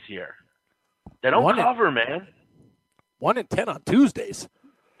Tuesdays this year. They don't cover, man. 1-10 on Tuesdays.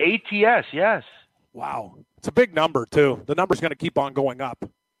 ATS, yes. Wow, it's a big number too. The number's going to keep on going up.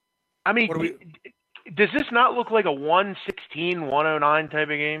 I mean, does this not look like a 116, 109 type of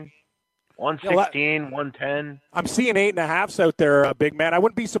game? 116, 110. I'm seeing 8.5s out there, big man. I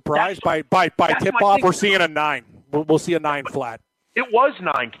wouldn't be surprised by tip-off. We're seeing a 9. We'll see a 9 flat. It was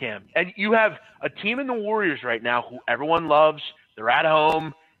 9, Cam. And you have a team in the Warriors right now who everyone loves. They're at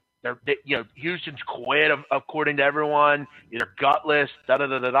home. Houston's quit, according to everyone. They're gutless,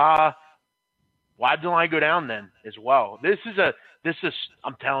 da-da-da-da-da. Why don't I go down then as well? This is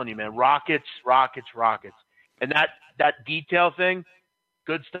I'm telling you, man, Rockets. And that detail thing,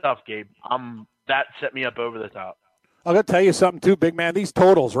 good stuff, Gabe. That set me up over the top. I'm going to tell you something, too, big man. These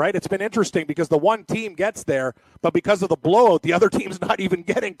totals, right? It's been interesting because the one team gets there, but because of the blowout, the other team's not even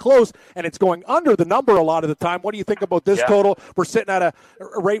getting close, and it's going under the number a lot of the time. What do you think about this total? We're sitting at a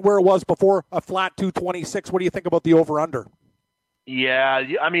rate where it was before, a flat 226. What do you think about the over-under? Yeah,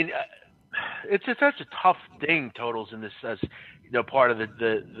 I mean, it's such a tough thing, totals in this as part of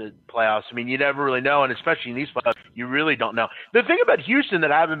the playoffs. I mean, you never really know, and especially in these playoffs, you really don't know. The thing about Houston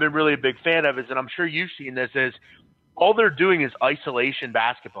that I haven't been really a big fan of is, and I'm sure you've seen this, is all they're doing is isolation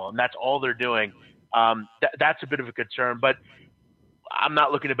basketball, and that's all they're doing. That's a bit of a concern. But I'm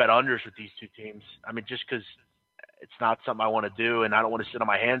not looking to bet unders with these two teams. I mean, just because it's not something I want to do, and I don't want to sit on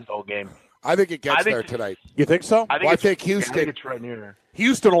my hands the whole game. I think it gets there tonight. You think so? I think Houston. I think it's right near there.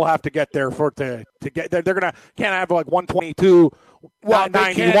 Houston will have to get there to get there. They're gonna can't have like 122,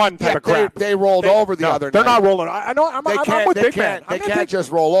 91 type of crap. They rolled over the other night. They're not rolling. I know. I'm with Big Man. They can't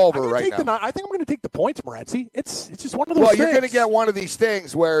just roll over right now. I think I'm going to take the points, Morency. It's just one of those. Well, things. you're going to get one of these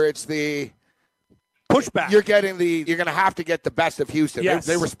things where it's the pushback. You're going to have to get the best of Houston. Yes.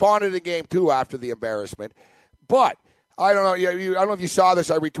 They responded in game 2 after the embarrassment, but. I don't know. I don't know if you saw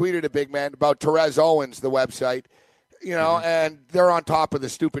this. I retweeted it, Big Man, about Therese Owens, the website, and they're on top of the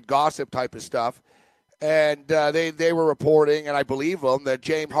stupid gossip type of stuff. And they were reporting, and I believe them, that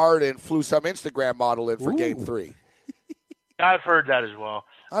James Harden flew some Instagram model in for Game 3. I've heard that as well.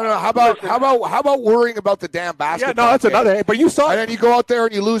 I don't know. How about worrying about the damn basketball? Yeah, no, that's game? another. But you saw, and then you go out there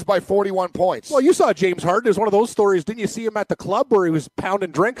and you lose by 41 points. Well, you saw James Harden. It was one of those stories. Didn't you see him at the club where he was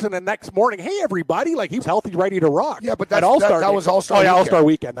pounding drinks, and the next morning, hey everybody, like he was healthy, ready to rock. Yeah, but that was All-Star. Oh yeah, All-Star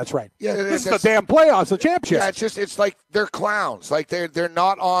weekend. That's right. Yeah, this is the damn playoffs, the championship. Yeah, it's like they're clowns. Like they're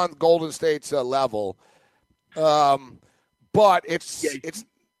not on Golden State's level. But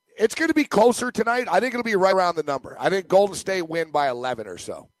it's going to be closer tonight. I think it'll be right around the number. I think Golden State win by 11 or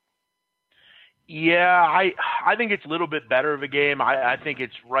so. Yeah, I think it's a little bit better of a game. I think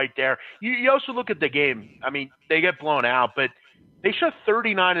it's right there. You also look at the game. I mean, they get blown out, but they shot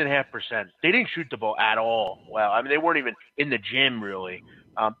 39.5%. They didn't shoot the ball at all. Well, I mean, they weren't even in the gym, really.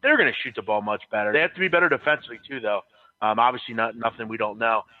 They're going to shoot the ball much better. They have to be better defensively, too, though. Obviously, nothing we don't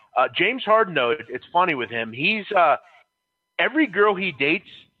know. James Harden, though, it's funny with him. He's every girl he dates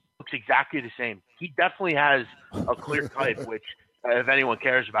looks exactly the same. He definitely has a clear type, which if anyone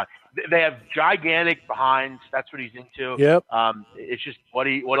cares about. They have gigantic behinds. That's what he's into. Yep. It's just what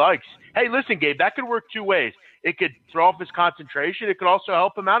he likes. Hey, listen, Gabe, that could work two ways. It could throw off his concentration. It could also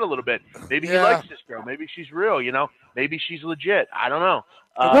help him out a little bit. Maybe he likes this girl. Maybe she's real, Maybe she's legit. I don't know.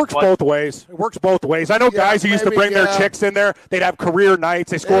 It works both ways. It works both ways. I know guys who used to bring their chicks in there. They'd have career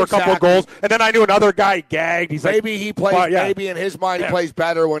nights. They score a couple of goals. And then I knew another guy gagged. He's maybe he plays. Maybe in his mind he plays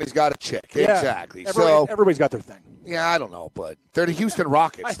better when he's got a chick. Yeah. Exactly. Everybody's got their thing. Yeah, I don't know, but they're the Houston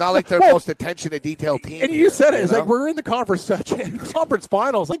Rockets. It's not like they're the most attention-to-detail team. And you said it. It's like we're in the conference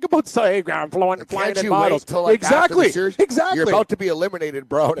finals. Think about flying in models. Till, exactly. Exactly. You're about to be eliminated,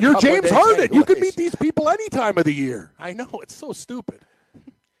 bro. You're James Harden. You could meet these people any time of the year. I know. It's so stupid.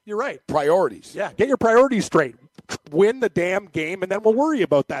 You're right. Priorities. Yeah. Get your priorities straight. Win the damn game, and then we'll worry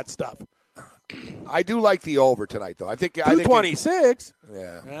about that stuff. I do like the over tonight, though. I think 226.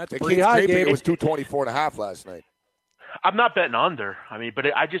 That's pretty high. It was 224.5 last night. I'm not betting under. I mean, but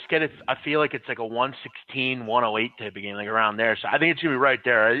I just get it. I feel like it's like a 116, 108 type of game, like around there. So I think it's going to be right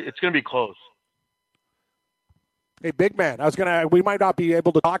there. It's going to be close. Hey, big man, we might not be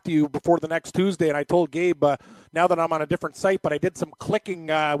able to talk to you before the next Tuesday, and I told Gabe now that I'm on a different site, but I did some clicking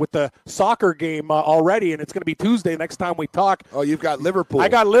with the soccer game already, and it's going to be Tuesday next time we talk. Oh, you've got Liverpool. I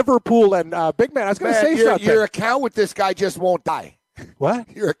got Liverpool, and big man, I was going to say something. Your account with this guy just won't die. What?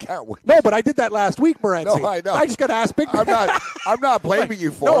 Your account with No, but I did that last week, Morency. No, I know. I just got to ask Big Man. I'm not blaming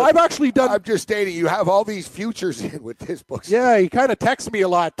you for it. No, I've actually done. I'm just stating you have all these futures in with this book. Yeah, he kind of texts me a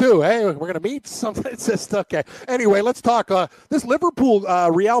lot, too. Hey, we're going to meet something. It's just okay. Anyway, let's talk. This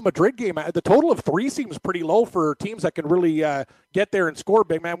Liverpool-Real Madrid game, the total of 3 seems pretty low for teams that can really get there and score,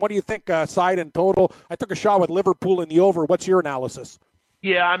 Big Man. What do you think, side and total? I took a shot with Liverpool in the over. What's your analysis?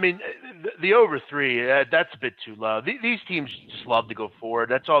 Yeah, I mean, the over 3, that's a bit too low. These teams just love to go forward.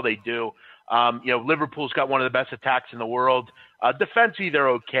 That's all they do. Liverpool's got one of the best attacks in the world. Defensively, they're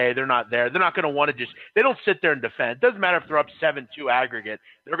okay. They're not there. They're not going to they don't sit there and defend. It doesn't matter if they're up 7-2 aggregate.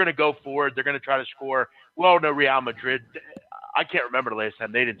 They're going to go forward. They're going to try to score. Well, no, Real Madrid, I can't remember the last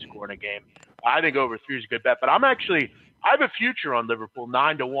time they didn't score in a game. I think over 3 is a good bet. But I have a future on Liverpool,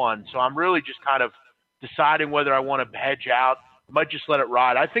 9-1. So I'm really just kind of deciding whether I want to hedge out. Might just let it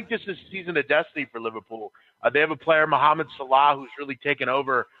ride. I think this is a season of destiny for Liverpool. They have a player, Mohamed Salah, who's really taken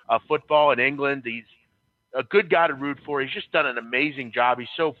over football in England. He's a good guy to root for. He's just done an amazing job. He's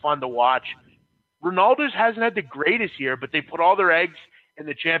so fun to watch. Ronaldo's hasn't had the greatest year, but they put all their eggs in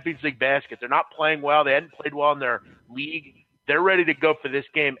the Champions League basket. They're not playing well. They hadn't played well in their league. They're ready to go for this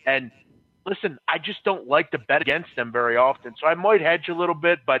game. And listen, I just don't like to bet against them very often. So I might hedge a little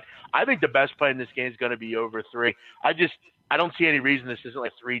bit, but I think the best play in this game is going to be over 3. I don't see any reason this isn't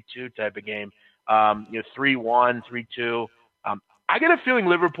like a 3-2 type of game. 3-1, 3-2. I get a feeling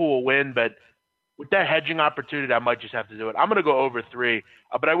Liverpool will win, but with that hedging opportunity, I might just have to do it. I'm going to go over 3.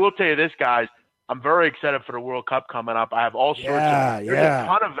 But I will tell you this, guys. I'm very excited for the World Cup coming up. I have all sorts there's a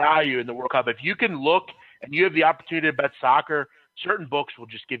ton of value in the World Cup. If you can look and you have the opportunity to bet soccer, certain books will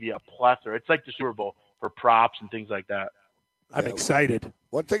just give you a plethora. It's like the Super Bowl for props and things like that. I'm excited.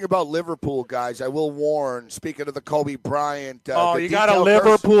 One thing about Liverpool, guys, I will warn, speaking of the Kobe Bryant. You got a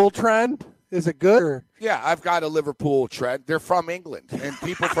Liverpool trend? Is it good? Or? Yeah, I've got a Liverpool trend. They're from England, and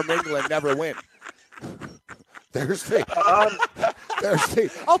people from England never win. There's the.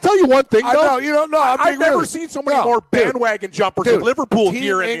 I'll tell you one thing. I've never seen so many more bandwagon jumpers with Liverpool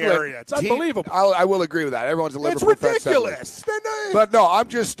here in the area. It's unbelievable. I will agree with that. Everyone's a Liverpool fan. It's ridiculous. But no, I'm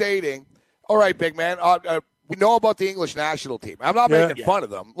just stating. All right, big man. We know about the English national team. I'm not making fun of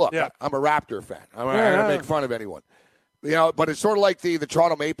them. Look, I'm a Raptor fan. I'm not going to make fun of anyone. But it's sort of like the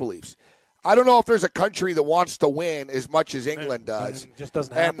Toronto Maple Leafs. I don't know if there's a country that wants to win as much as England does. It just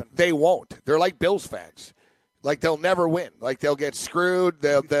doesn't happen. And they won't. They're like Bills fans. Like, they'll never win. Like, they'll get screwed.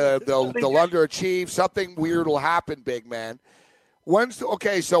 They'll underachieve. Something weird will happen, big man. When's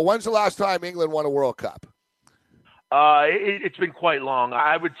the last time England won a World Cup? It's been quite long.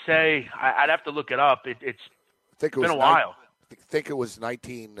 I would say I'd have to look it up. It's been a while. I think it was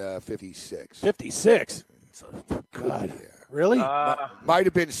 1956. 56? God. Yeah. Really? Might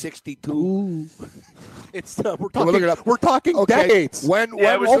have been 62. We're talking decades. When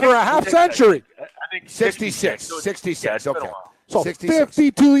over a half century. I think 66. 66. Yeah, okay. So 66.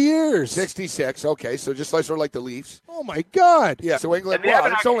 52 years. 66. Okay, so just sort of like the Leafs. Oh my God. Yeah. So England.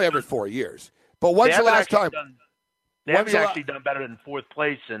 It's only every 4 years. But when's the last time? They haven't actually done better than fourth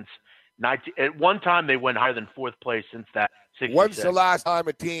place since 19. At one time, they went higher than fourth place since that. 66. When's the last time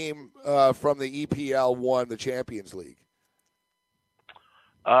a team from the EPL won the Champions League?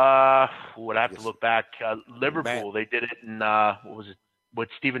 Would have to look back. Liverpool, they did it in what was it with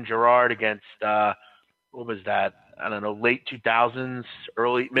Steven Gerrard against what was that? I don't know, late 2000s,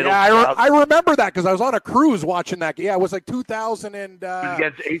 middle. Yeah, I remember that because I was on a cruise watching that. Yeah, it was like 2000 and. It was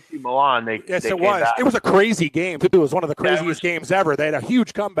against AC Milan. Yes, it was. It was a crazy game too. It was one of the craziest games ever. They had a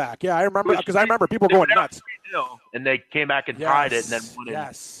huge comeback. Yeah, I remember because I remember people going nuts. And they came back and tied it, and then won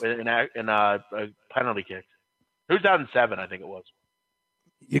in a penalty kick. 2007, I think it was.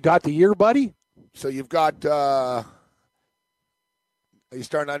 You got the year, buddy? So you've got are you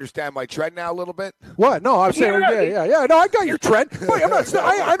starting to understand my trend now a little bit? What? No, I'm saying, yeah. No, I got your trend. Wait,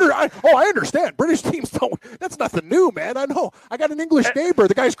 I understand. British teams don't. That's nothing new, man. I know. I got an English neighbor.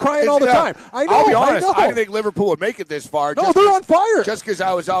 The guy's crying all the time. I know. I'll be honest. I didn't think Liverpool would make it this far. No, they're on fire. Just because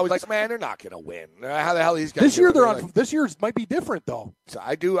I was always like, man, they're not going to win. How the hell are these guys? This year they're on. This year might be different though. So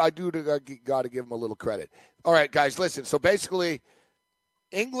I do got to give them a little credit. All right, guys, listen. So basically,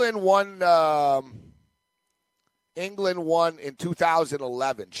 England won. England won in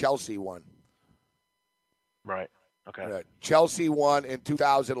 2011. Chelsea won. Right. Okay. Right. Chelsea won in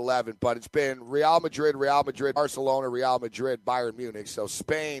 2011, but it's been Real Madrid, Barcelona, Real Madrid, Bayern Munich. So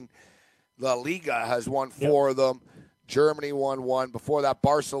Spain, La Liga has won 4 of them. Germany won 1. Before that,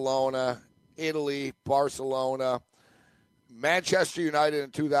 Barcelona, Italy, Barcelona, Manchester United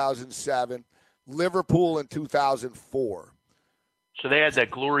in 2007, Liverpool in 2004. So they had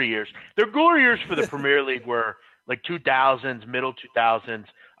that glory years. Their glory years for the Premier League were like 2000s, middle 2000s, and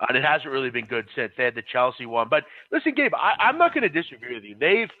it hasn't really been good since. They had the Chelsea one. But listen, Gabe, I'm not going to disagree with you.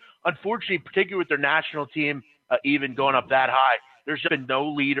 They've, unfortunately, particularly with their national team, even going up that high, there's been no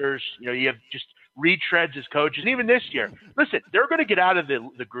leaders. You have just retreads as coaches. And even this year, listen, they're going to get out of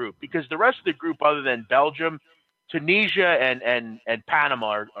the group because the rest of the group, other than Belgium, Tunisia, and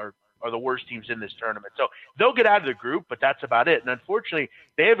Panama, are the worst teams in this tournament. So they'll get out of the group, but that's about it. And unfortunately,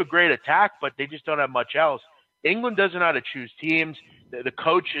 they have a great attack, but they just don't have much else. England doesn't know how to choose teams. The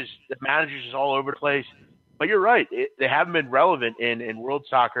coaches, the managers is all over the place. But you're right. They haven't been relevant in world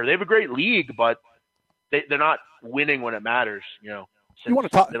soccer. They have a great league, but they're not winning when it matters. You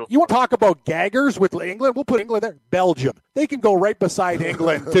want to talk about gaggers with England? We'll put England there. Belgium. They can go right beside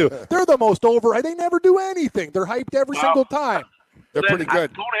England, too. They're the most over. They never do anything. They're hyped every single time. They're pretty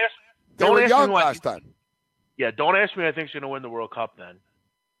good. They were young last time. Yeah, don't ask me. I think she's going to win the World Cup then.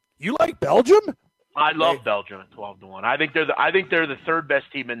 You like Belgium? I love Belgium at 12-1. I think they're the third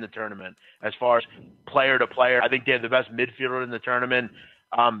best team in the tournament as far as player to player. I think they have the best midfielder in the tournament.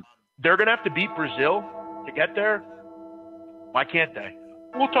 They're going to have to beat Brazil to get there. Why can't they?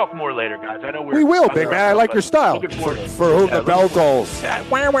 We'll talk more later, guys. I know we will, big man. I like your style. For whom the bell tolls. Jeff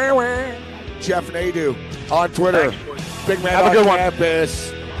Nadeau on Twitter. Thanks, Big man have on a good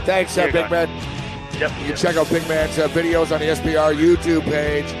campus. Thanks, Big Man. Yep. You can check out Big Man's videos on the SBR YouTube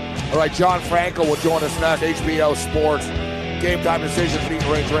page. All right, John Frankel will join us next. HBO Sports. Game Time Decisions, Meet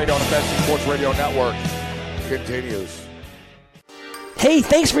and Range Radio on the Fantasy Sports Radio Network continues. Hey,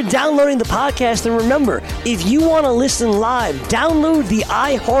 thanks for downloading the podcast. And remember, if you want to listen live, download the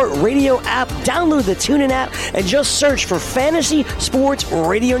iHeartRadio app, download the TuneIn app, and just search for Fantasy Sports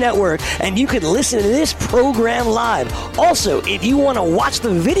Radio Network, and you can listen to this program live. Also, if you want to watch the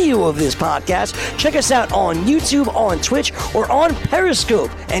video of this podcast, check us out on YouTube, on Twitch, or on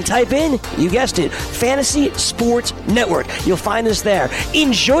Periscope, and type in, you guessed it, Fantasy Sports Network. You'll find us there.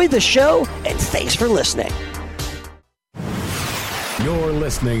 Enjoy the show, and thanks for listening. You're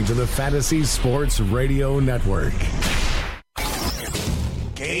listening to the Fantasy Sports Radio Network.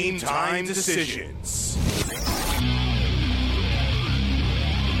 Game time decisions.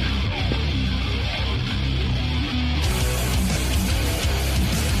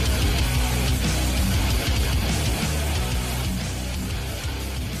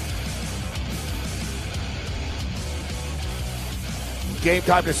 Game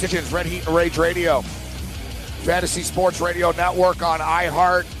time decisions, Red Heat and Rage Radio. Fantasy Sports Radio Network on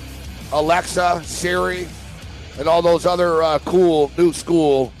iHeart, Alexa, Siri, and all those other cool new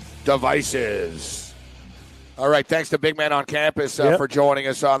school devices. All right, thanks to Big Man on Campus for joining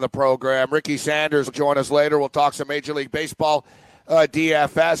us on the program. Ricky Sanders will join us later. We'll talk some Major League Baseball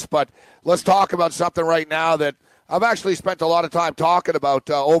DFS, but let's talk about something right now that I've actually spent a lot of time talking about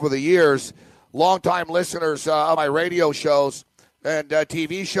over the years. Longtime listeners of my radio shows and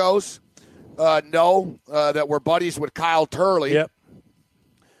TV shows know that we're buddies with Kyle Turley. Yep.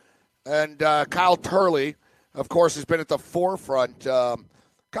 And Kyle Turley, of course, has been at the forefront.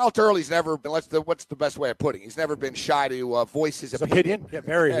 Kyle Turley's never been, what's the best way of putting it? He's never been shy to voice his opinion. Yeah,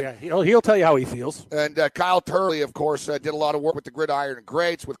 very. And, He'll tell you how he feels. And Kyle Turley, of course, did a lot of work with the Gridiron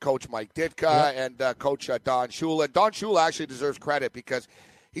Greats, with Coach Mike Ditka and Coach Don Shula. Don Shula actually deserves credit because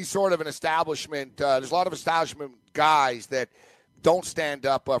he's sort of an establishment. There's a lot of establishment guys that don't stand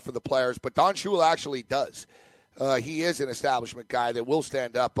up for the players, but Don Shula actually does. He is an establishment guy that will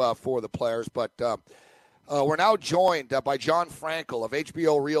stand up for the players. But we're now joined by John Frankel of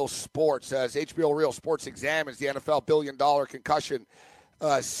HBO Real Sports as HBO Real Sports examines the NFL billion-dollar concussion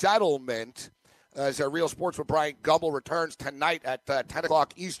settlement. As Real Sports with Brian Gumble returns tonight at 10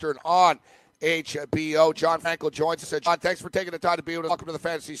 o'clock Eastern on HBO. John Frankel joins us. John, thanks for taking the time to be with us. Welcome to the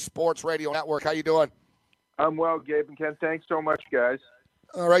Fantasy Sports Radio Network. How you doing? I'm well, Gabe and Ken. Thanks so much, guys.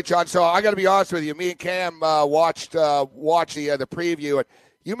 All right, John. So I got to be honest with you. Me and Cam watched the preview, and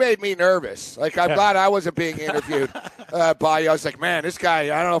you made me nervous. Like, I'm glad I wasn't being interviewed by you. I was like, man, this guy,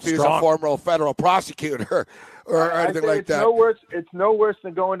 I don't know if he was a former federal prosecutor or anything like that. It's no worse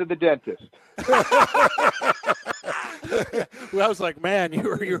than going to the dentist. Well, I was like, man, you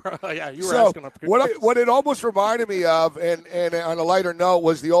were so asking a what it almost reminded me of, and on a lighter note,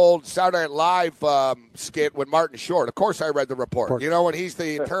 was the old Saturday Night Live skit with Martin Short. Of course, I read the report. You know, when he's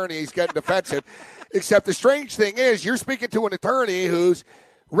the attorney, he's getting defensive. Except the strange thing is, you're speaking to an attorney who's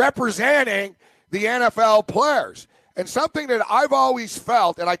representing the NFL players. And something that I've always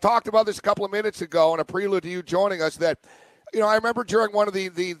felt, and I talked about this a couple of minutes ago in a prelude to you joining us, that, you know, I remember during one of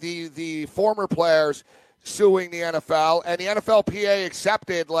the former players suing the NFL, and the NFLPA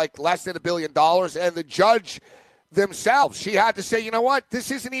accepted like less than $1 billion, and the judge themselves, she had to say, you know what, this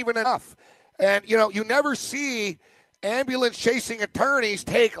isn't even enough. And, you know, you never see ambulance-chasing attorneys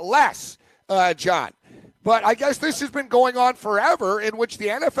take less, John. But I guess this has been going on forever, in which the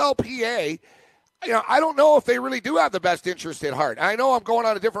NFLPA, you know, I don't know if they really do have the best interest at heart. I know I'm going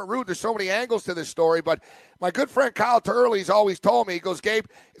on a different route. There's so many angles to this story, but my good friend Kyle Turley's always told me, he goes, Gabe,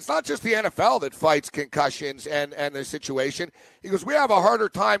 it's not just the NFL that fights concussions and the situation. He goes, we have a harder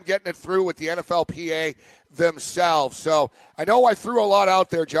time getting it through with the NFLPA themselves. So I know I threw a lot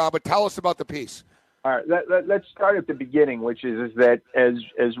out there, John, but tell us about the piece. All right, let's start at the beginning, which is that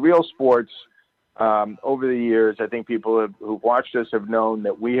as Real Sports, over the years, I think people who've watched us have known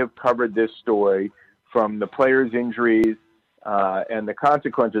that we have covered this story from the players' injuries and the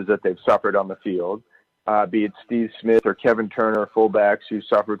consequences that they've suffered on the field, be it Steve Smith or Kevin Turner, fullbacks who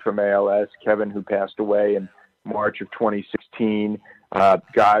suffered from ALS, Kevin who passed away in March of 2016,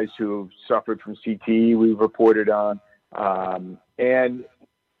 guys who suffered from CTE we've reported on. And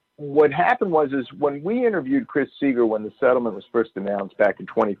what happened was when we interviewed Chris Seeger when the settlement was first announced back in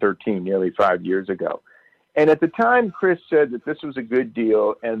 2013, nearly 5 years ago. And at the time, Chris said that this was a good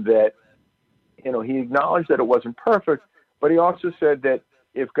deal and that, you know, he acknowledged that it wasn't perfect, but he also said that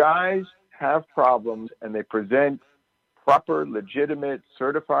if guys have problems and they present proper, legitimate,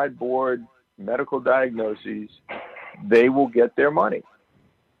 certified board medical diagnoses, they will get their money.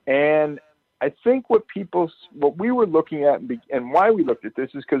 And I think what we were looking at and why we looked at this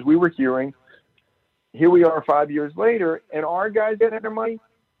is because we were hearing, here we are 5 years later, and our guys getting their money.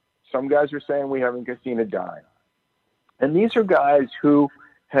 Some guys are saying we haven't seen a dime. And these are guys who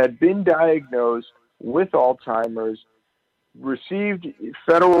had been diagnosed with Alzheimer's, received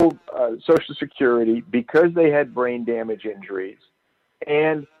federal Social Security because they had brain damage injuries,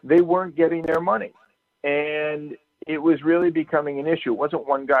 and they weren't getting their money. And it was really becoming an issue. It wasn't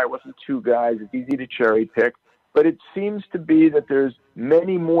one guy, it wasn't two guys. It's easy to cherry pick. But it seems to be that there's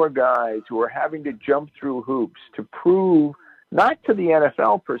many more guys who are having to jump through hoops to prove, not to the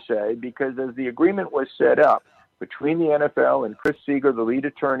NFL per se, because as the agreement was set up between the NFL and Chris Seeger, the lead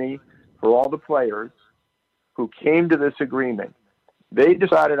attorney for all the players who came to this agreement, they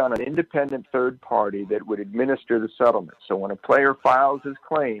decided on an independent third party that would administer the settlement. So when a player files his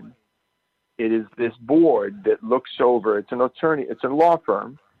claim, it is this board that looks over, it's an attorney, it's a law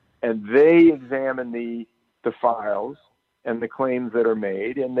firm, and they examine the files and the claims that are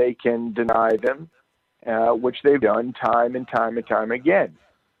made, and they can deny them, which they've done time and time and time again.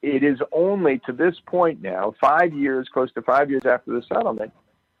 It is only to this point now, 5 years, close to 5 years after the settlement,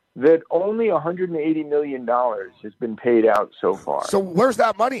 that only $180 million has been paid out so far. So where's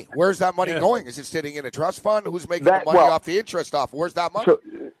that money? Where's that money going? Is it sitting in a trust fund? Who's making the money off the interest off? Where's that money?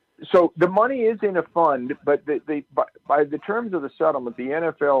 So the money is in a fund, but by the terms of the settlement, the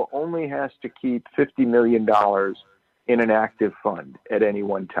NFL only has to keep $50 million in an active fund at any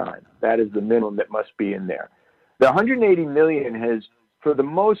one time. That is the minimum that must be in there. The $180 million has, for the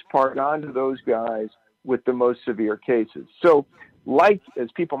most part, gone to those guys with the most severe cases. So, like, as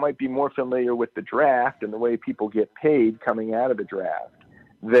people might be more familiar with the draft and the way people get paid coming out of the draft,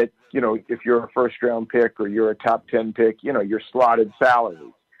 that, you know, if you're a first-round pick or you're a top 10 pick, you know, you're slotted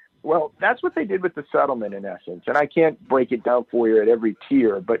salaries. Well, that's what they did with the settlement, in essence. And I can't break it down for you at every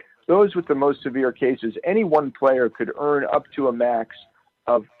tier, but those with the most severe cases, any one player could earn up to a max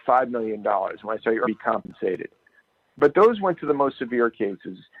of $5 million. When I say be compensated. But those went to the most severe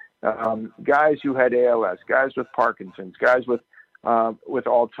cases. Guys who had ALS, guys with Parkinson's, guys with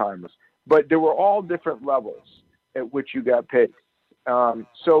Alzheimer's. But there were all different levels at which you got paid.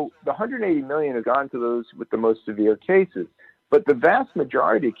 So the $180 million has gone to those with the most severe cases. But the vast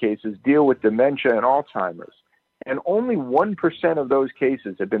majority of cases deal with dementia and Alzheimer's. And only 1% of those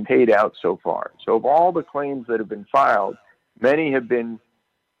cases have been paid out so far. So of all the claims that have been filed, many have been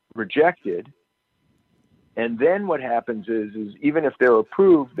rejected. And then what happens is even if they're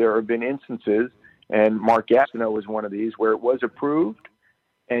approved, there have been instances, and Mark Gastineau was one of these, where it was approved,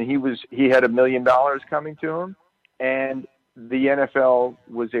 and he had $1 million coming to him, and the NFL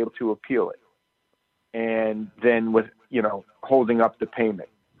was able to appeal it. And then with, you know, holding up the payment.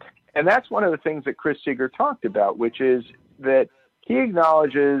 And that's one of the things that Chris Seeger talked about, which is that he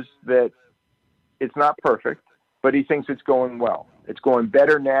acknowledges that it's not perfect, but he thinks it's going well. It's going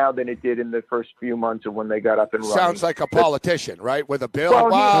better now than it did in the first few months of when they got up and running. Sounds like a politician, right? With a bill.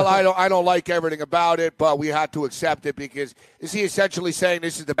 Well, I don't like everything about it, but we had to accept it because is he essentially saying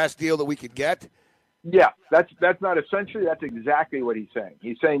this is the best deal that we could get? Yeah, that's not essentially. That's exactly what he's saying.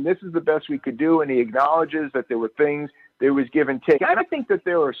 He's saying this is the best we could do, and he acknowledges that there were things, there was give and take. And I think that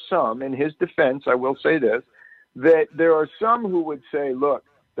there are some, in his defense, I will say this, that there are some who would say, look,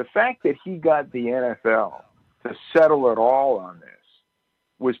 the fact that he got the NFL to settle it all on this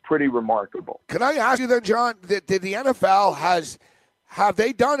was pretty remarkable. Can I ask you then, John, did the NFL have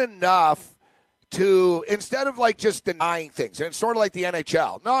they done enough to, instead of like just denying things, and it's sort of like the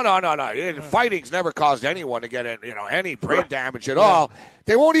NHL. No. Fighting's never caused anyone to get any brain damage at all.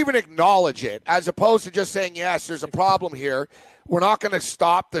 They won't even acknowledge it, as opposed to just saying, yes, there's a problem here. We're not going to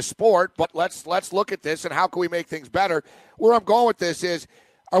stop the sport, but let's look at this and how can we make things better. Where I'm going with this is,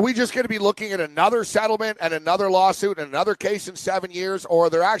 are we just going to be looking at another settlement and another lawsuit and another case in 7 years, or are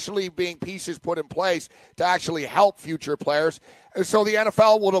there actually being pieces put in place to actually help future players? So the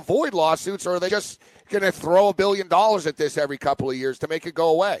NFL will avoid lawsuits, or are they just going to throw $1 billion at this every couple of years to make it go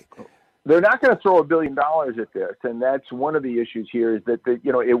away? They're not going to throw $1 billion at this, and that's one of the issues here. Is that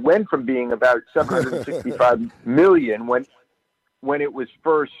it went from being about $765 million when it was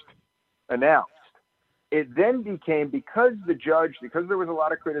first announced. It then became, because there was a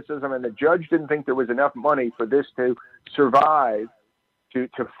lot of criticism, and the judge didn't think there was enough money for this to survive, to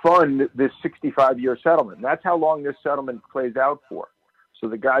fund this 65-year settlement. And that's how long this settlement plays out for. So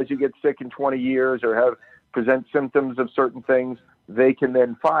the guys who get sick in 20 years or present symptoms of certain things, they can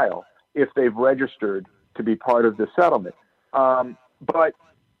then file if they've registered to be part of the settlement. But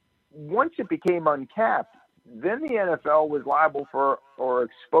once it became uncapped, then the NFL was liable for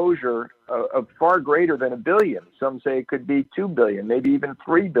exposure of far greater than $1 billion. Some say it could be $2 billion, maybe even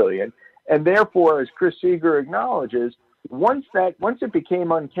 $3 billion. And therefore, as Chris Seeger acknowledges, once it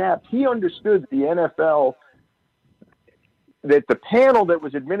became uncapped, he understood the NFL that the panel that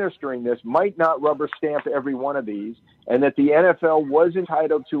was administering this might not rubber stamp every one of these, and that the NFL was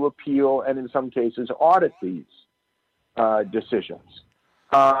entitled to appeal and in some cases audit these decisions.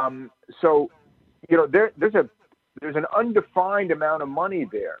 So, there's an undefined amount of money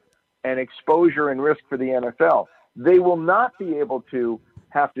there and exposure and risk for the NFL. They will not be able to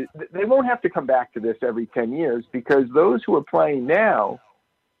they won't have to come back to this every 10 years because those who are playing now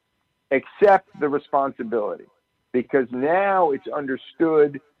accept the responsibility because now it's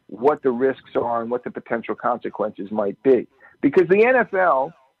understood what the risks are and what the potential consequences might be. Because the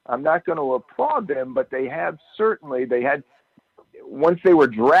NFL, I'm not going to applaud them, but they had, once they were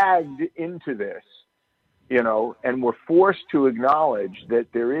dragged into this, and were forced to acknowledge that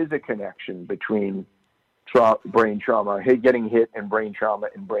there is a connection between brain trauma, getting hit, and brain trauma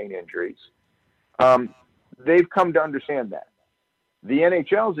and brain injuries. They've come to understand that. The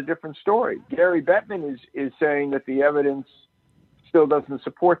NHL is a different story. Gary Bettman is saying that the evidence still doesn't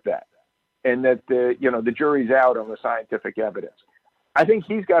support that, and that the jury's out on the scientific evidence. I think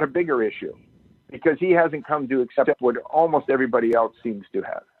he's got a bigger issue because he hasn't come to accept what almost everybody else seems to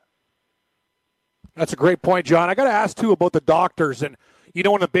have. That's a great point, John. I got to ask, too, about the doctors. And, in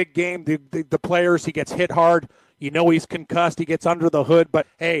a big game, the players, he gets hit hard. He's concussed. He gets under the hood. But,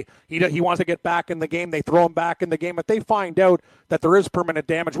 hey, he wants to get back in the game. They throw him back in the game. But they find out that there is permanent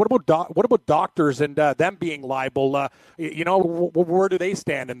damage. What about doctors and them being liable? Where do they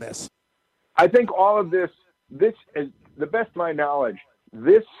stand in this? I think all of this is, the best of my knowledge,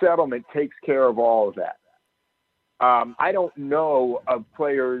 this settlement takes care of all of that. I don't know of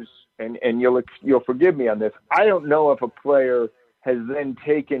players, and you'll forgive me on this, I don't know if a player has then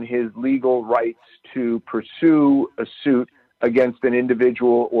taken his legal rights to pursue a suit against an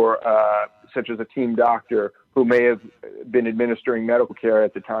individual or such as a team doctor who may have been administering medical care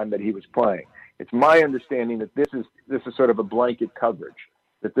at the time that he was playing. It's my understanding that this is sort of a blanket coverage,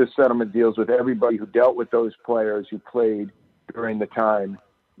 that this settlement deals with everybody who dealt with those players who played during the time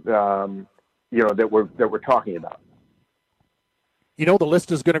that we're talking about. The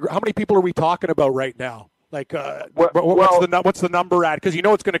list is going to. How many people are we talking about right now? Like, what's the number at? Because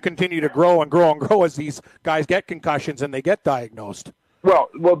it's going to continue to grow and grow and grow as these guys get concussions and they get diagnosed. Well,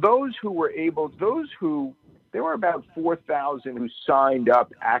 those who were there were about 4,000 who signed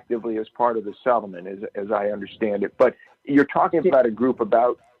up actively as part of the settlement, as I understand it. But you're talking about a group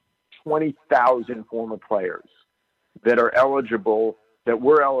about 20,000 former players that were eligible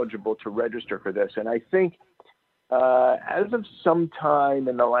to register for this, and I think. As of sometime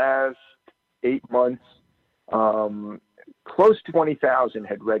in the last 8 months, close to 20,000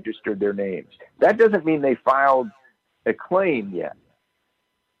 had registered their names. That doesn't mean they filed a claim yet.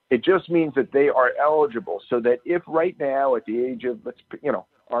 It just means that they are eligible, so that if right now at the age of,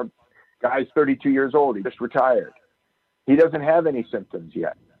 our guy's 32 years old, he just retired. He doesn't have any symptoms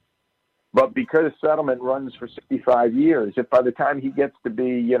yet. But because settlement runs for 65 years, if by the time he gets to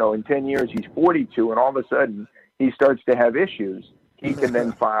be, in 10 years, he's 42 and all of a sudden he starts to have issues, he can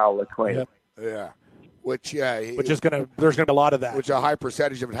then file a claim. Yep. Yeah. Which there's going to be a lot of that. Which a high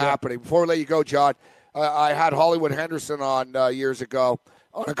percentage of it happening. Before we let you go, John, I had Hollywood Henderson on years ago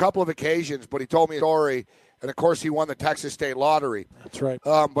on a couple of occasions, but he told me a story, and of course he won the Texas State Lottery. That's right.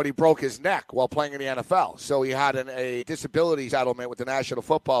 But he broke his neck while playing in the NFL, so he had a disability settlement with the National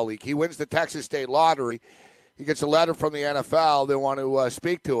Football League. He wins the Texas State Lottery. He gets a letter from the NFL. They want to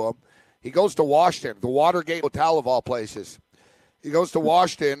speak to him. He goes to Washington, the Watergate Hotel of all places. He goes to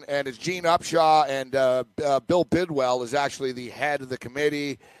Washington, and it's Gene Upshaw and Bill Bidwell is actually the head of the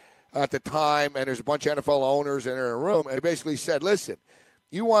committee at the time, and there's a bunch of NFL owners in a room, and he basically said, listen,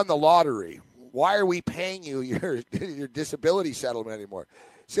 you won the lottery. Why are we paying you your disability settlement anymore?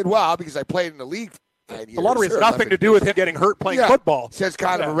 He said, well, because I played in the league for 9 years. The lottery has nothing to do with him getting hurt playing football. So it's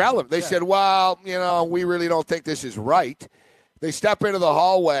kind of irrelevant. They said, well, we really don't think this is right. They step into the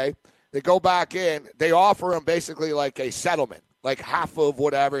hallway. They go back in. They offer him basically like a settlement, like half of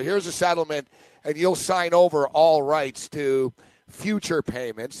whatever. Here's a settlement, and you'll sign over all rights to future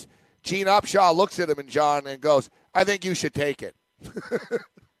payments. Gene Upshaw looks at him and John and goes, I think you should take it.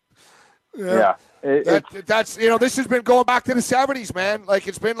 Yeah. That's this has been going back to the 70s, man. Like,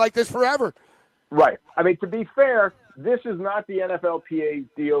 it's been like this forever. Right. I mean, to be fair, this is not the NFLPA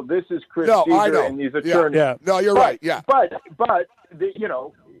deal. This is Chris Seeger and his attorney. Yeah. No, you're right. Yeah. But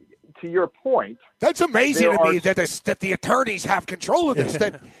to your point, that's amazing to me that the attorneys have control of this.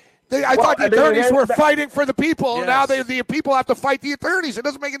 I thought the attorneys were fighting for the people. Yes. Now the people have to fight the attorneys. It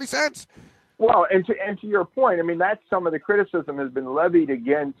doesn't make any sense. Well, and to your point, I mean, that's some of the criticism has been levied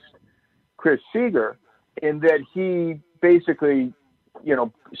against Chris Seeger in that he basically,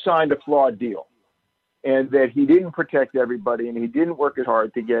 signed a flawed deal. and that he didn't protect everybody and he didn't work as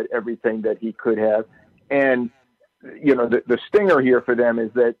hard to get everything that he could have. And, the stinger here for them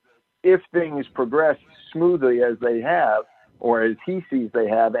is that if things progress smoothly as they have, or as he sees they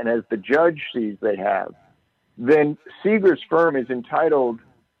have, and as the judge sees they have, then Seeger's firm is entitled,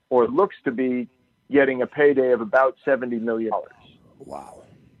 or looks to be, getting a payday of about $70 million. Wow.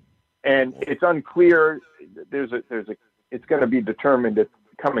 And it's unclear. It's going to be determined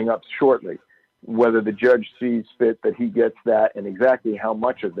coming up shortly whether the judge sees fit that he gets that and exactly how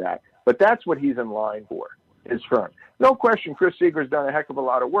much of that. But that's what he's in line for, his firm. No question, Chris Seeger's done a heck of a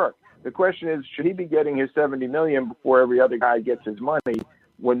lot of work. The question is, should he be getting his $70 million before every other guy gets his money,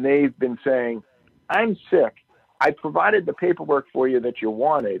 when they've been saying, I'm sick, I provided the paperwork for you that you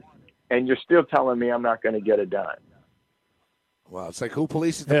wanted, and you're still telling me I'm not going to get a dime? Well, it's like, who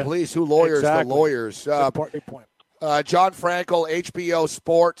polices the police? Who lawyers the lawyers? Important point. John Frankel, HBO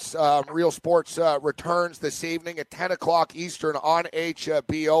Sports, Real Sports returns this evening at 10 o'clock Eastern on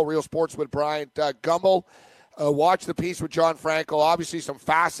HBO. Real Sports with Brian Gumbel. Watch the piece with John Frankel. Obviously, some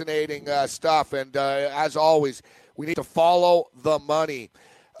fascinating stuff. And as always, we need to follow the money.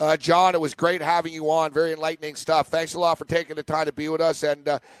 John, it was great having you on. Very enlightening stuff. Thanks a lot for taking the time to be with us. And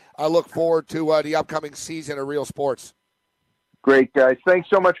I look forward to the upcoming season of Real Sports. Great, guys. Thanks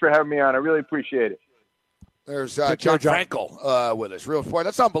so much for having me on. I really appreciate it. There's John Frankel with us. Real Sports.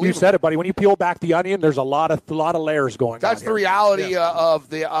 That's unbelievable. You said it, buddy. When you peel back the onion, there's a lot of layers going on. That's the reality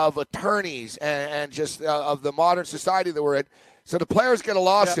of attorneys and just of the modern society that we're in. So the players get a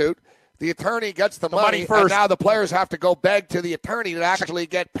lawsuit. Yeah. The attorney gets the money first. And now the players have to go beg to the attorney to actually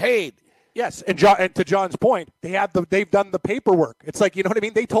get paid. Yes, and to John's point, they've done the paperwork. It's like, you know what I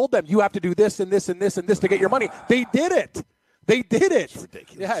mean? They told them, you have to do this and this and this and this to get your money. They did it. They did it. It's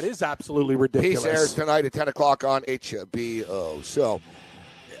ridiculous. Yeah, it is absolutely ridiculous. Piece airs tonight at 10 o'clock on HBO. So,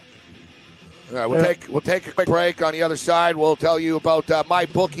 all right, we'll take a quick break. On the other side, we'll tell you about my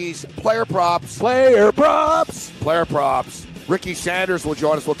bookies, player props. Ricky Sanders will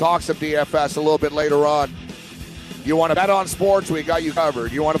join us. We'll talk some DFS a little bit later on. You want to bet on sports? We got you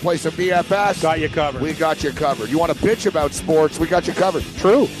covered. You want to play some DFS? Got you covered. We got you covered. You want to bitch about sports? We got you covered.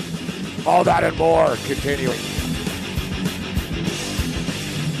 True. All that and more continuing.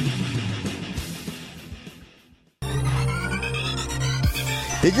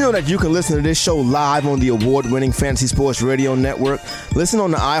 Did you know that you can listen to this show live on the award-winning Fantasy Sports Radio Network? Listen on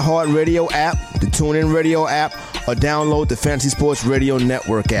the iHeartRadio app, the TuneIn Radio app, or download the Fantasy Sports Radio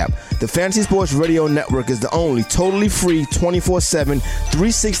Network app. The Fantasy Sports Radio Network is the only totally free 24/7,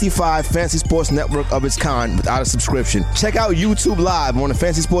 365 fantasy sports network of its kind without a subscription. Check out YouTube Live on the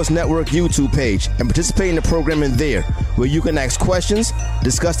Fantasy Sports Network YouTube page and participate in the programming there, where you can ask questions,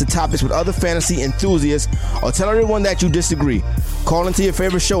 discuss the topics with other fantasy enthusiasts, or tell everyone that you disagree. Call into your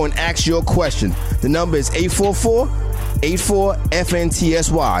favorite show and ask your question. The number is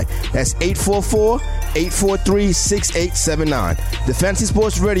 844-84-FNTSY. That's 844-843-6879. The Fantasy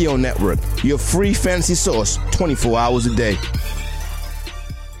Sports Radio Network, your free fantasy source 24 hours a day.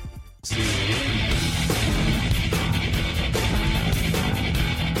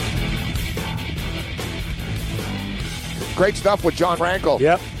 Great stuff with John Frankel.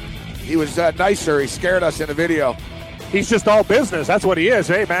 Yep. He was nicer. He scared us in the video. He's just all business. That's what he is.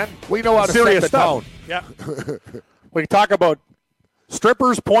 Hey, man. We know how to set the tone. Yeah. We talk about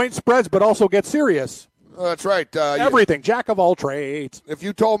strippers, point spreads, but also get serious. That's right. Everything. Jack of all trades. If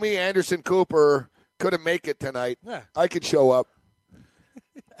you told me Anderson Cooper couldn't make it tonight, I could show up.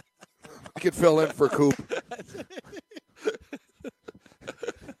 I could fill in for Coop.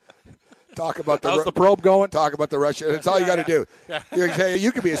 Talk about How's the probe going? Talk about the Russia. That's all you got to do. Yeah.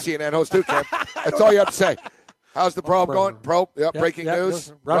 You could be a CNN host too, Tim. That's all you have to say. How's the probe going? Probe. Yep. Breaking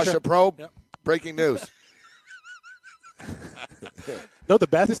news. Russia probe. Yep. Breaking news. No, the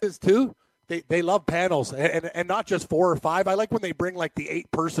best is too. They love panels, and not just 4 or 5. I like when they bring like the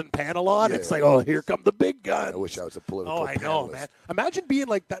 8-person panel on. It's like, oh, here come the big guns. I wish I was a political. Oh, I know, man. Imagine being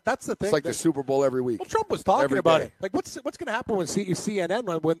like that. That's the thing. It's like the Super Bowl every week. Well, Trump was talking about it. Like, what's going to happen when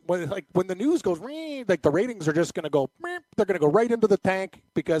CNN when the news goes, like the ratings are just going to go. They're going to go right into the tank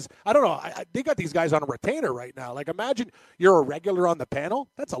because I don't know. They got these guys on a retainer right now. Like, imagine you're a regular on the panel.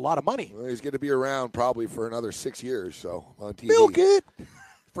 That's a lot of money. Well, he's going to be around probably for another 6 years. So on TV. Milk it.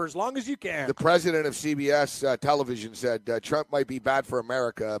 For as long as you can. The president of CBS television said Trump might be bad for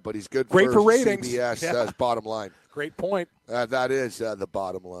America, but he's great for ratings. CBS bottom line. Great point. That is the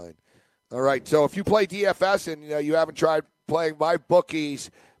bottom line. All right, so if you play DFS and you haven't tried playing my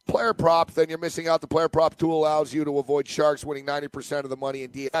bookies player props, then you're missing out. The player prop tool allows you to avoid sharks winning 90% of the money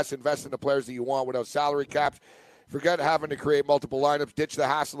in DFS. Invest in the players that you want without salary caps. Forget having to create multiple lineups. Ditch the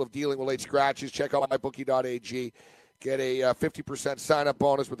hassle of dealing with late scratches. Check out mybookie.ag. Get a 50% sign-up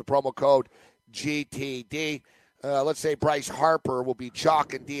bonus with the promo code GTD. Let's say Bryce Harper will be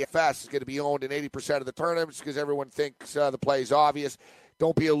chalk in DFS. Is going to be owned in 80% of the tournaments because everyone thinks the play is obvious.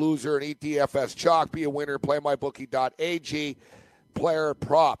 Don't be a loser and eat DFS chalk. Be a winner. Play mybookie.ag. Player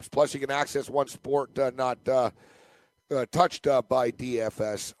props. Plus, you can access one sport not touched by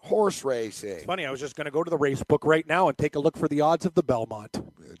DFS, horse racing. It's funny. I was just going to go to the race book right now and take a look for the odds of the Belmont.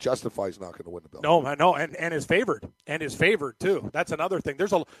 Justify's not going to win the Belmont. No, and is favored. And is favored, too. That's another thing.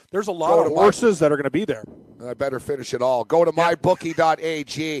 There's a lot of horses that are going to be there. I better finish it all. Go to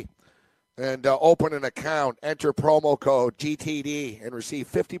mybookie.ag and open an account. Enter promo code GTD and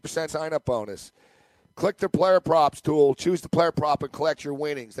receive 50% sign-up bonus. Click the player props tool, choose the player prop, and collect your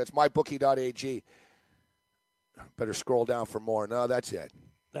winnings. That's mybookie.ag. Better scroll down for more. No, that's it.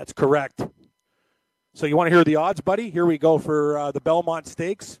 That's correct. So you want to hear the odds, buddy? Here we go for the Belmont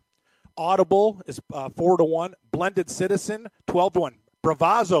Stakes. Audible is 4-1. Blended Citizen, 12-1.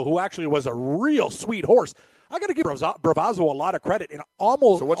 Bravazzo, who actually was a real sweet horse. I got to give Bravazzo a lot of credit and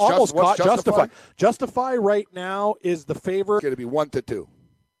almost caught Justify. Justify right now is the favorite. It's going to be 1-2.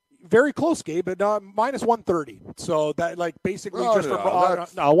 Very close, Gabe, but minus 130. So that, like, basically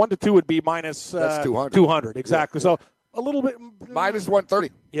 1-2 would be minus that's 200. 200, exactly. Yeah. So a little bit minus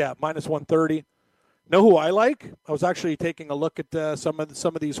 130. Yeah, minus 130. Know who I like? I was actually taking a look at some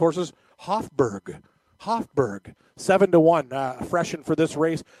of these horses. Hofburg, 7-1, freshened for this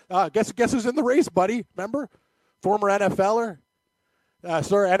race. Guess who's in the race, buddy? Remember, former NFLer.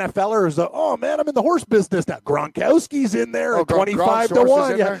 NFLer is I'm in the horse business now. Gronkowski's in there at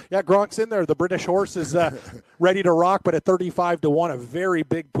 25-1. Yeah, Gronk's in there. The British horse is ready to rock, but at 35-1, a very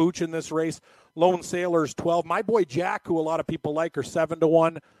big pooch in this race. Lone Sailor's 12. My boy Jack, who a lot of people like, are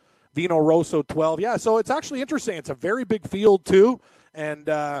 7-1. Vino Rosso 12. Yeah, so it's actually interesting. It's a very big field too, and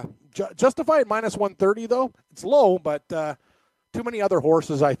Justify at minus 130 though. It's low, but too many other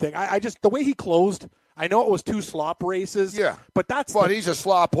horses. I think. I just the way he closed. I know it was 2 slop races. Yeah, but he's a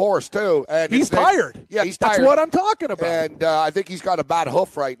slop horse too, and he's tired. Yeah, he's tired. That's what I'm talking about. And I think he's got a bad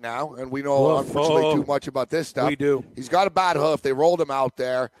hoof right now, and we know unfortunately too much about this stuff. We do. He's got a bad hoof. They rolled him out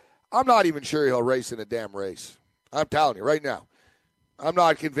there. I'm not even sure he'll race in a damn race. I'm telling you right now. I'm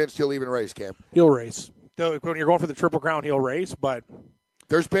not convinced he'll even race, Cam. He'll race. When you're going for the Triple Crown, he'll race, but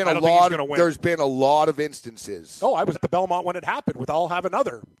there's been a lot of instances. Oh, I was at the Belmont when it happened with I'll Have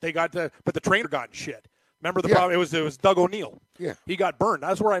Another. But the trainer got in shit. Remember the problem? It was Doug O'Neill. Yeah. He got burned.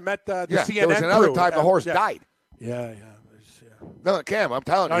 That's where I met the CNN there was another crew. time the horse died. Yeah. No, Cam, I'm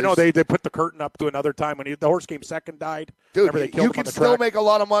telling you. I know they put the curtain up to another time when the horse came second, died. Dude, you can still make a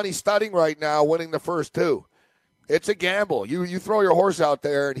lot of money studying right now winning the first 2. It's a gamble. You throw your horse out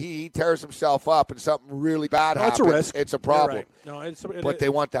there and he tears himself up and something really bad happens. It's a risk. It's a problem. Right. No, but they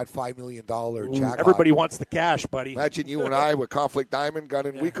want that $5 million jackpot. Everybody wants the cash, buddy. Imagine you and I with Conflict Diamond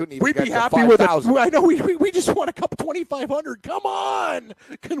gunning. Yeah. We couldn't even We'd get be happy 5, with it. I know we just want a couple 2,500. Come on.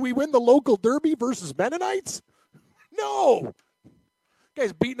 Can we win the local derby versus Mennonites? No.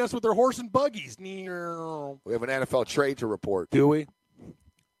 Guys beating us with their horse and buggies. We have an NFL trade to report. Do we?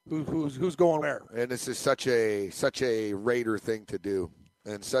 Who's going where? And this is such a Raider thing to do,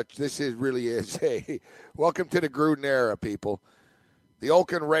 and really is a welcome to the Gruden era, people. The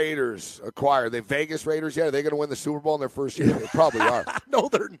Oakland Raiders acquire the Vegas Raiders. Yeah, are they going to win the Super Bowl in their first year? They probably are. No,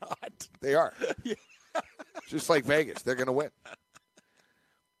 they're not. They are. Yeah. Just like Vegas, they're going to win.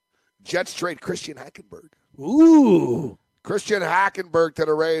 Jets trade Christian Hackenberg. Ooh, Christian Hackenberg to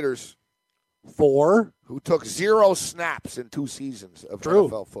the Raiders. For? Who took 0 snaps in 2 seasons of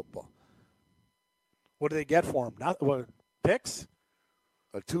NFL football. What do they get for him? Picks?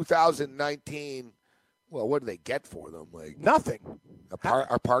 A 2019. Well, what do they get for them? Like nothing.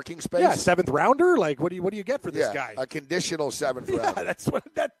 A parking space? Yeah, 7th rounder. Like what do you get for this guy? A conditional 7th rounder. Yeah, that's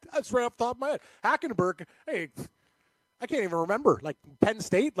right off the top of my head. Hackenberg. Hey, I can't even remember. Like Penn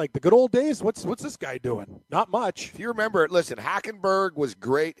State, like the good old days. What's this guy doing? Not much. If you remember it, listen, Hackenberg was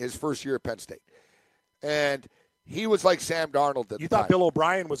great his first year at Penn State. And he was like Sam Darnold at You the thought time. Bill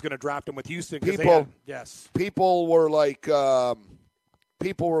O'Brien was going to draft him with Houston. Yes. People were like,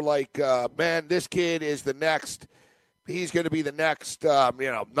 man, this kid is the next. He's going to be the next,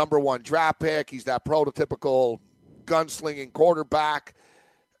 number 1 draft pick. He's that prototypical gunslinging quarterback.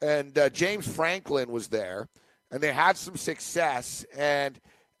 And James Franklin was there. And they had some success, and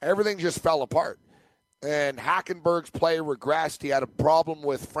everything just fell apart. And Hackenberg's play regressed. He had a problem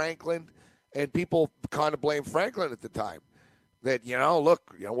with Franklin, and people kind of blamed Franklin at the time. That,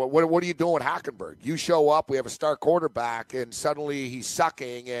 what are you doing with Hackenberg? You show up, we have a star quarterback, and suddenly he's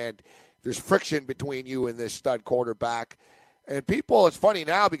sucking, and there's friction between you and this stud quarterback. And people, it's funny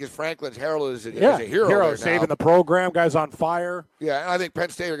now because Franklin's heralded as a hero there saving now. the program, guys on fire. Yeah, and I think Penn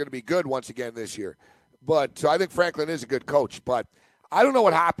State are going to be good once again this year. But so I think Franklin is a good coach. But I don't know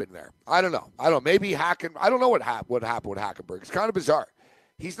what happened there. I don't know. Maybe I don't know what happened with Hackenberg. It's kind of bizarre.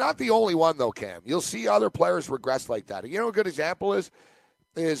 He's not the only one, though, Cam. You'll see other players regress like that. And you know a good example is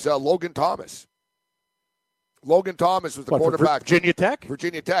Logan Thomas. Logan Thomas was the quarterback. Virginia Tech?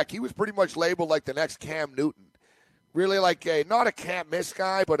 Virginia Tech. He was pretty much labeled like the next Cam Newton. Really like not a can't miss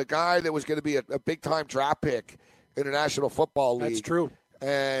guy, but a guy that was going to be a big-time draft pick in the National Football League. That's true.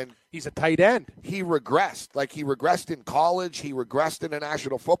 And he's a tight end. He regressed. Like, he regressed in college. He regressed in the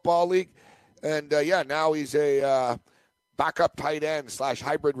National Football League. And, now he's a backup tight end /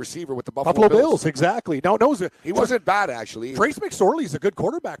 hybrid receiver with the Buffalo Bills. Exactly. He wasn't bad, actually. Trace McSorley's a good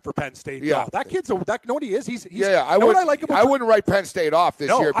quarterback for Penn State. Yeah. That kid's know what he is? He's I wouldn't write Penn State off this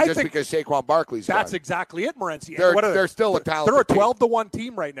year because Saquon Barkley's That's gone. exactly it, Morency. They're still a talented They're a 12-1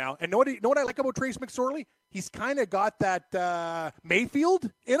 team right now. And know what I like about Trace McSorley? He's kind of got that Mayfield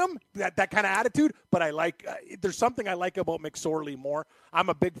in him, that kind of attitude. But I like there's something I like about McSorley more. I'm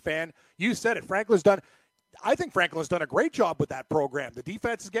a big fan. You said it. I think Franklin's done a great job with that program. The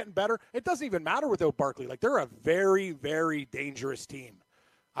defense is getting better. It doesn't even matter without Barkley. Like, they're a very, very dangerous team.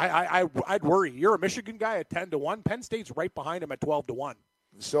 I'd worry. You're a Michigan guy at 10-1. Penn State's right behind him at 12-1.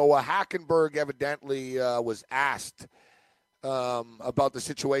 So Hackenberg evidently was asked about the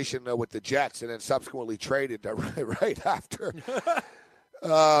situation with the Jets and then subsequently traded right after.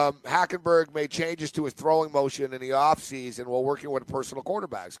 Hackenberg made changes to his throwing motion in the offseason while working with a personal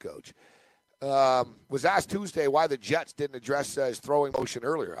quarterbacks coach. Was asked Tuesday why the Jets didn't address his throwing motion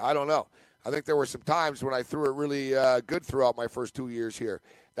earlier. I don't know. I think there were some times when I threw it really good throughout my first 2 years here.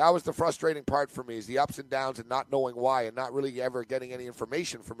 That was the frustrating part for me, is the ups and downs and not knowing why and not really ever getting any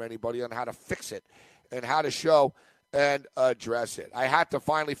information from anybody on how to fix it and how to show and address it. I had to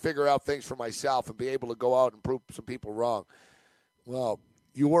finally figure out things for myself and be able to go out and prove some people wrong. Well,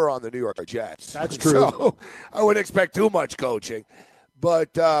 you were on the New York Jets. That's true. So I wouldn't expect too much coaching.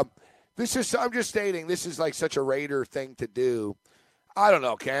 But I'm just stating this is like such a Raider thing to do. I don't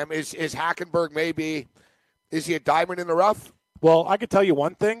know, Cam. Is Hackenberg is he a diamond in the rough? Well, I could tell you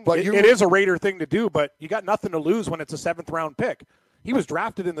one thing. But it is a Raider thing to do, but you got nothing to lose when it's a 7th-round pick. He was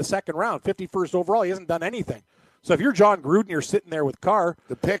drafted in the 2nd round, 51st overall. He hasn't done anything. So if you're John Gruden, you're sitting there with Carr.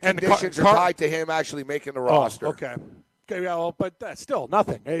 The pick conditions are tied to him actually making the roster. Okay, well, but that's still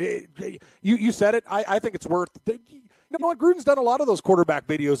nothing. You said it. I think it's worth – you know what? Gruden's done a lot of those quarterback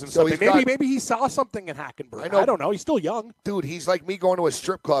videos and something. Maybe he saw something in Hackenberg. I don't know. He's still young. Dude, he's like me going to a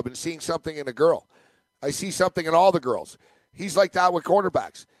strip club and seeing something in a girl. I see something in all the girls. He's like that with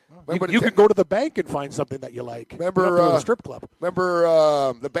quarterbacks. You can go to the bank and find something that you like. Remember the strip club.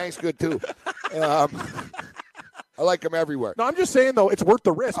 Remember the bank's good too. I like him everywhere. No, I'm just saying, though, it's worth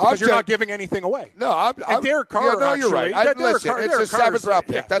the risk because you're not giving anything away. No, I'm Derek Carr, you're right. Listen, it's a 7th-round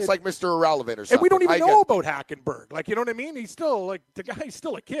pick. That's like Mr. Irrelevant or something. And we don't even know about Hackenberg. Like, you know what I mean? He's still, like, the guy's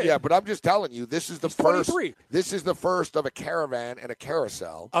still a kid. Yeah, but I'm just telling you, this is the first. 23. This is the first of a caravan and a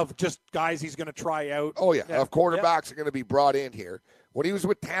carousel. Of just guys he's going to try out. Oh, yeah. Of quarterbacks are going to be brought in here. When he was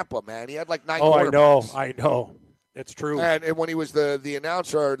with Tampa, man, he had like 9 quarterbacks. I know. It's true. And when he was the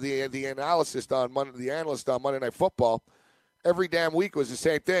announcer, the analyst on Monday Night Football, every damn week was the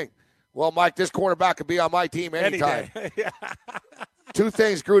same thing. Well, Mike, this quarterback could be on my team anytime. Two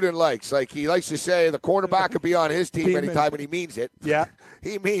things Gruden likes. Like, he likes to say the quarterback could be on his team anytime, and he means it. Yeah.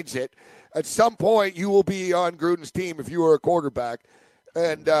 He means it. At some point, you will be on Gruden's team if you are a quarterback.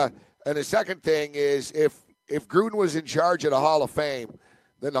 And the second thing is if Gruden was in charge of the Hall of Fame,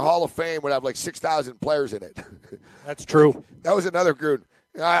 then the Hall of Fame would have like 6,000 players in it. That's true. That was another Gruden.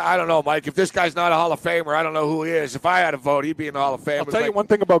 I don't know, Mike. If this guy's not a Hall of Famer, I don't know who he is. If I had a vote, he'd be in the Hall of Fame. I'll tell you one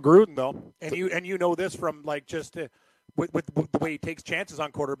thing about Gruden, though, and you know this from like just with the way he takes chances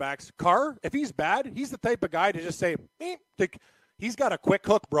on quarterbacks. Carr, if he's bad, he's the type of guy to just say, he's got a quick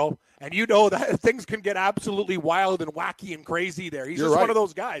hook, bro. And you know that things can get absolutely wild and wacky and crazy there. He's one of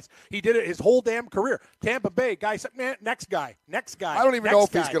those guys. He did it his whole damn career. Tampa Bay, guy said, next guy. I don't even know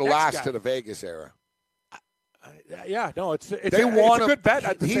if he's going to last to the Vegas era. It's a good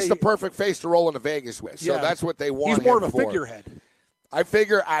bet. He's the perfect face to roll into Vegas with. So that's what they want. He's more of a figurehead. I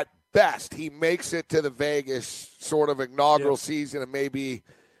figure at best he makes it to the Vegas sort of inaugural season and maybe,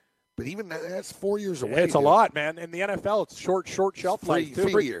 but even that's 4 years away. It's a lot, man. In the NFL, it's short shelf life.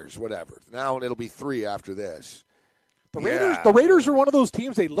 3 years, whatever. Now it'll be 3 after this. The Raiders are one of those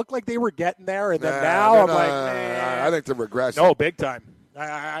teams. They look like they were getting there, and then now I'm like, I think they're regressing. No, big time.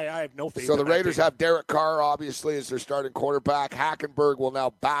 I have no faith. So the Raiders have Derek Carr, obviously, as their starting quarterback. Hackenberg will now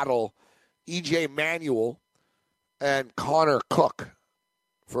battle E.J. Manuel and Connor Cook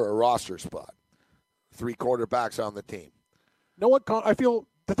for a roster spot. 3 quarterbacks on the team. You know what? I feel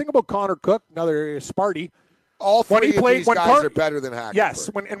the thing about Connor Cook, another Sparty. All three of these guys are better than Hackenberg. Yes,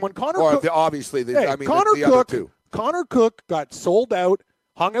 when Connor Cook, Cook, obviously, the Cook, other two. Connor Cook got sold out,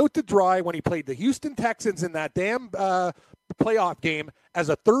 hung out to dry when he played the Houston Texans in that damn playoff game as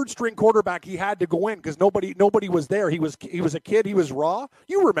a third-string quarterback. He had to go in because nobody was there. He was a kid. He was raw.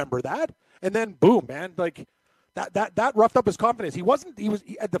 You remember that? And then boom, man, like that roughed up his confidence. He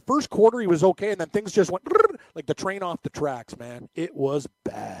at the first quarter he was okay, and then things just went like the train off the tracks, man. It was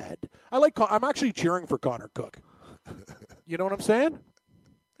bad. I'm actually cheering for Connor Cook. You know what I'm saying?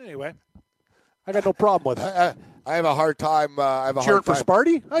 Anyway, I got no problem with it. I have a hard time. Cheering for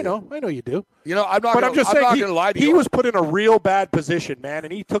Sparty? I know you do. You know, I'm not going to lie to you. He was put in a real bad position, man,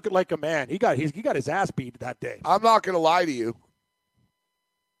 and he took it like a man. He got his ass beat that day. I'm not going to lie to you.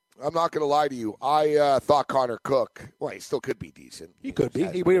 I thought Connor Cook. Well, he still could be decent. He could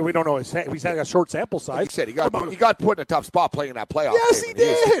be. We don't know he's had a short sample size. Like he said he got put in a tough spot playing that playoff. Yes, game. He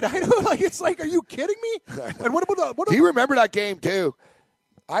did. I know. Like, are you kidding me? And what about Do you remember that game too?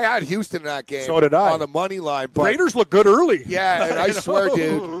 I had Houston in that game. So did I. On the money line. But Raiders look good early. Yeah, and I swear,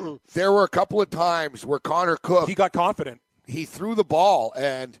 dude, there were a couple of times where Connor Cook. He got confident. He threw the ball,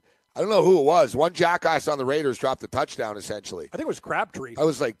 and I don't know who it was. One jackass on the Raiders dropped the touchdown, essentially. I think it was Crabtree. I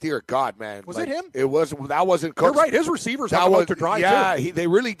was like, dear God, man. Was it him? It wasn't. That wasn't Cook. You're right. His receivers hung out to dry, too. They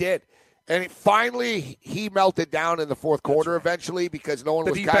really did. And finally, he melted down in the fourth quarter eventually because no one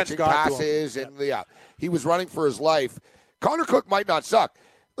was catching passes. And, he was running for his life. Connor Cook might not suck.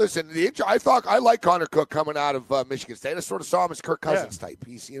 Listen, I like Connor Cook coming out of Michigan State. I sort of saw him as Kirk Cousins type.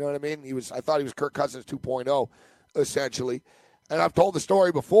 You know what I mean? I thought he was Kirk Cousins 2.0, essentially. And I've told the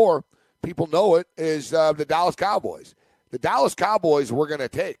story before. People know it, is the Dallas Cowboys. The Dallas Cowboys were going to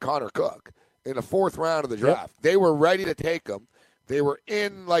take Connor Cook in the 4th round of the draft. Yep. They were ready to take him. They were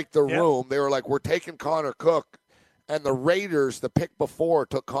in, the room. They were like, we're taking Connor Cook. And the Raiders, the pick before,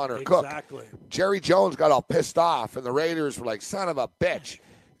 took Connor Cook. Exactly. Jerry Jones got all pissed off, and the Raiders were like, son of a bitch.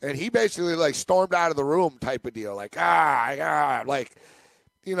 And he basically, stormed out of the room type of deal.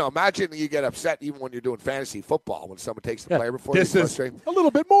 Imagine you get upset even when you're doing fantasy football when someone takes the player before you. This is a little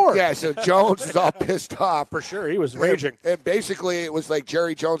bit more. Yeah, so Jones was all pissed off. For sure, he was raging. And basically, it was like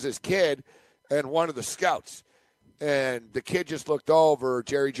Jerry Jones's kid and one of the scouts. And the kid just looked over,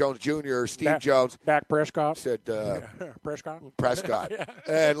 Jerry Jones Jr., Steve Jones. Dak Prescott. Said, Prescott. Yeah.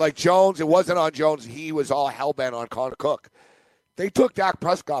 And Jones, it wasn't on Jones. He was all hell-bent on Connor Cook. They took Dak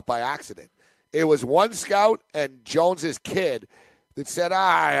Prescott by accident. It was one scout and Jones's kid that said,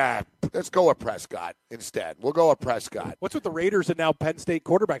 let's go with Prescott instead. We'll go with Prescott. What's with the Raiders and now Penn State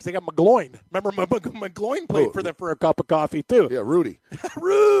quarterbacks? They got McGloin. Remember McGloin played for them for a cup of coffee, too. Yeah, Rudy.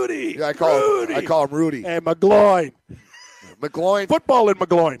 Rudy. Yeah, I call him Rudy. And McGloin. McGloin. Football in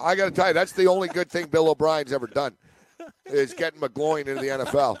McGloin. I got to tell you, that's the only good thing Bill O'Brien's ever done is getting McGloin into the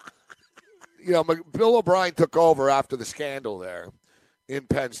NFL. Bill O'Brien took over after the scandal there in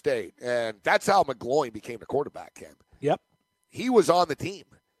Penn State, and that's how McGloin became the quarterback, Ken. Yep. He was on the team,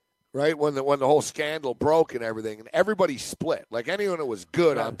 right, when the whole scandal broke and everything, and everybody split. Like, anyone that was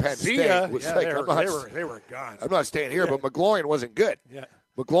good on Penn State was they were gone. I'm not staying here, but McGloin wasn't good. Yeah.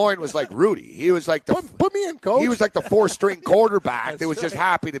 McGloin was like Rudy. He was like put me in, coach. He was like the 4th-string quarterback that was just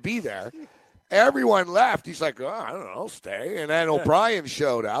happy to be there. Everyone left. He's like, I don't know, I'll stay. And then O'Brien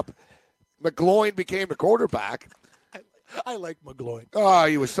showed up. McGloin became the quarterback. I like McGloin. Oh,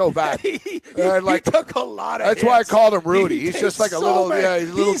 he was so bad. he took a lot of That's hits. why I called him Rudy. He's just like he's a little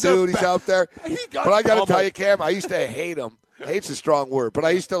dude. He's out there. But I got to tell you, Cam, I used to hate him. Hate's a strong word, but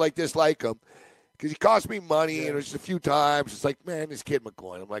I used to dislike him because he cost me money, and it was just a few times. It's like, man, this kid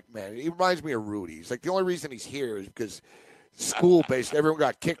McGloin. I'm like, man, he reminds me of Rudy. He's like, the only reason he's here is because school-based, everyone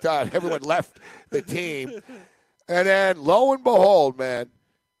got kicked out. Everyone left the team. And then, lo and behold, man,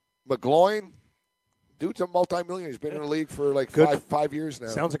 McGloin, dude's a multi-millionaire. He's been in the league for five years now.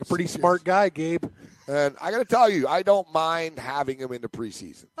 Sounds like a pretty smart guy, Gabe. And I got to tell you, I don't mind having him in the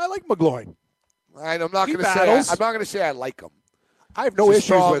preseason. I like McGloin. And I'm not going to say I like him. I have no issues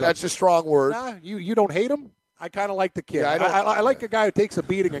with him. That's a strong word. Nah, you don't hate him? I kind of like the kid. Yeah, I like a guy who takes a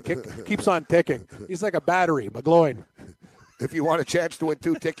beating and keeps on ticking. He's like a battery, McGloin. If you want a chance to win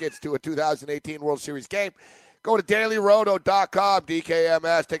 2 tickets to a 2018 World Series game, go to dailyroto.com,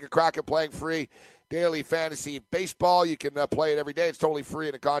 DKMS. Take a crack at playing free daily fantasy baseball. You can play it every day. It's totally free,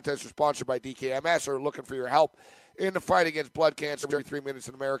 and the contests are sponsored by DKMS or looking for your help in the fight against blood cancer. Every 3 minutes,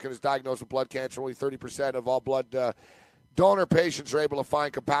 an American is diagnosed with blood cancer. Only 30% of all blood donor patients are able to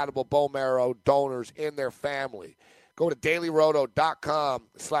find compatible bone marrow donors in their family. Go to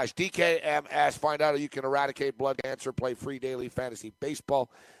dailyroto.com/DKMS. Find out how you can eradicate blood cancer, play free daily fantasy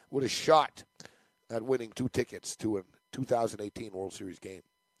baseball with a shot at winning 2 tickets to a 2018 World Series game.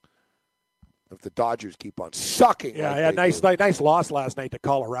 If the Dodgers keep on sucking. Yeah, nice loss last night to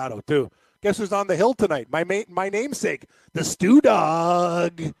Colorado, too. Guess who's on the hill tonight? My namesake, the Stew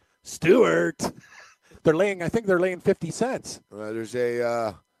Dog, Stewart. I think they're laying 50 cents.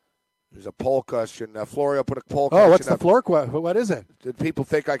 There's a poll question. Florio put a poll question. Oh, what's the floor question? What is it? Did people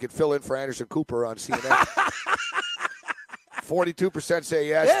think I could fill in for Anderson Cooper on CNN? 42% say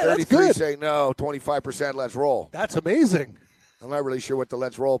yes, 33% say no, 25% let's roll. That's amazing. I'm not really sure what the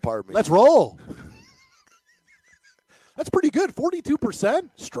let's roll part means. Let's roll. That's pretty good. 42%?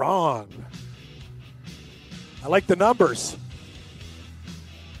 Strong. I like the numbers.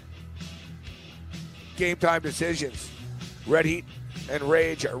 Game time decisions. Red Heat and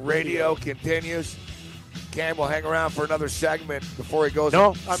Rage Radio continues. Cam will hang around for another segment before he goes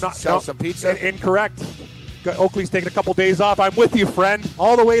sell some pizza. Incorrect. Oakley's taking a couple days off. I'm with you, friend.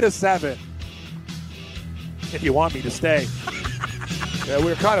 All the way to 7. If you want me to stay. Yeah, we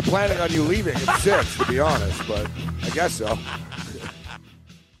were kind of planning on you leaving at 6, to be honest, but I guess so.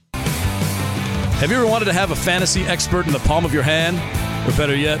 Have you ever wanted to have a fantasy expert in the palm of your hand? Or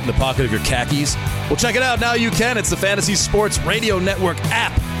better yet, in the pocket of your khakis? Well, check it out. Now you can. It's the Fantasy Sports Radio Network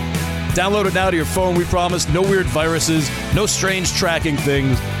app. Download it now to your phone, we promise. No weird viruses, no strange tracking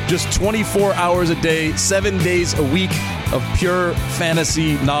things. Just 24 hours a day, 7 days a week of pure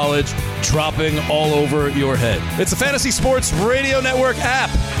fantasy knowledge dropping all over your head. It's the Fantasy Sports Radio Network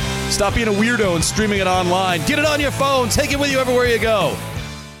app. Stop being a weirdo and streaming it online. Get it on your phone. Take it with you everywhere you go.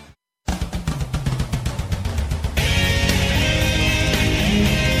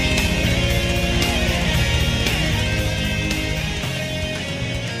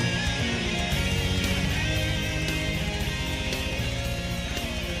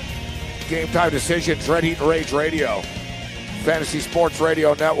 Game time decisions, Red Heat and Rage Radio. Fantasy Sports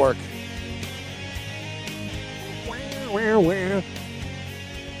Radio Network.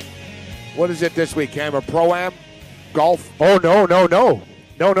 What is it this week, Cam? A Pro-Am? Golf? Oh, no.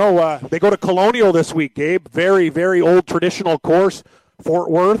 They go to Colonial this week, Gabe. Very, very old traditional course, Fort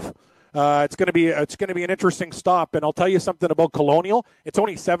Worth. It's going to be an interesting stop, and I'll tell you something about Colonial. It's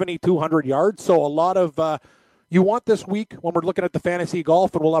only 7,200 yards, so a lot of you want this week when we're looking at the fantasy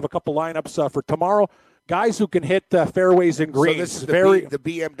golf, and we'll have a couple lineups for tomorrow. Guys who can hit fairways and greens. So this is the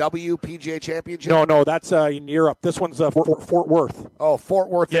BMW PGA Championship? No, that's in Europe. This one's Fort Worth. Oh, Fort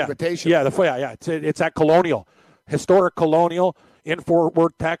Worth Invitation. Yeah, it's at Colonial, historic Colonial in Fort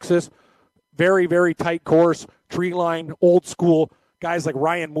Worth, Texas. Very, very tight course, tree line, old school. Guys like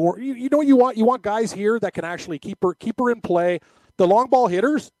Ryan Moore. You want guys here that can actually keep her in play. The long ball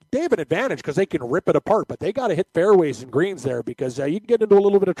hitters, they have an advantage because they can rip it apart, but they got to hit fairways and greens there because you can get into a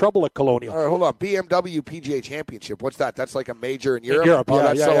little bit of trouble at Colonial. All right, hold on. BMW PGA Championship. What's that? That's like a major in Europe?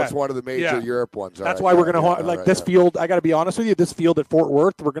 It's one of the major Europe ones. That's why we're going to this field. I got to be honest with you. This field at Fort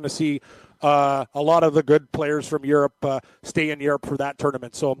Worth, we're going to see a lot of the good players from Europe stay in Europe for that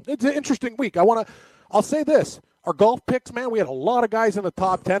tournament. So it's an interesting week. I'll say this. Our golf picks, man, we had a lot of guys in the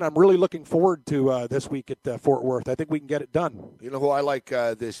top 10. I'm really looking forward to this week at Fort Worth. I think we can get it done. You know who I like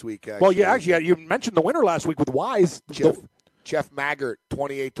this week? Well, you mentioned the winner last week with Wise. Jeff Maggart,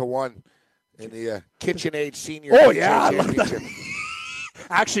 28-1 in the KitchenAid Senior Championship.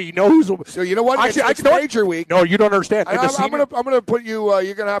 Actually, you know who's. So you know what? Actually, it's major week. No, you don't understand. I'm gonna put you.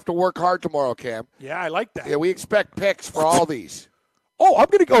 You're gonna have to work hard tomorrow, Cam. Yeah, I like that. Yeah, we expect picks for all these. Oh, I'm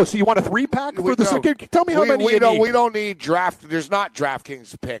going to go. So you want a 3-pack for this? Tell me how many you need. We don't need draft. There's not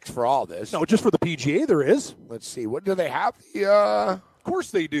DraftKings picks for all this. No, just for the PGA there is. Let's see. What do they have? Of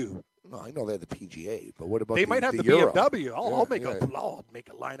course they do. No, I know they have the PGA, but what about they might have the Euro? BMW. I'll make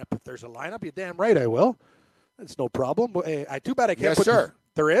a lineup if there's a lineup. You're damn right I will. That's no problem. Too bad I can't put sir.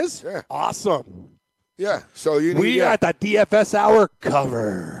 There is? Yeah. Awesome. Yeah. So we got the DFS hour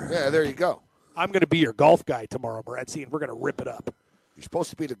cover. Yeah, there you go. I'm going to be your golf guy tomorrow, Morency, and we're going to rip it up. You're supposed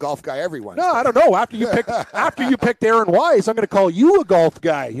to be the golf guy every Wednesday. No, I don't know. After you picked Aaron Wise, I'm going to call you a golf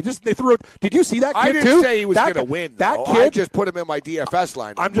guy. They threw it. Did you see that kid I didn't too? say he was going to win. That kid, I just put him in my DFS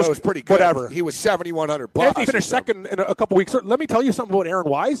line. It was pretty good. Whatever. He was $7,100. He finished second in a couple weeks. Let me tell you something about Aaron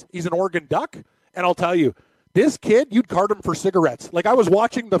Wise. He's an Oregon Duck, and I'll tell you, this kid, you'd card him for cigarettes. Like I was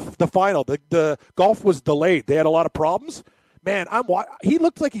watching the final. The golf was delayed. They had a lot of problems. Man, he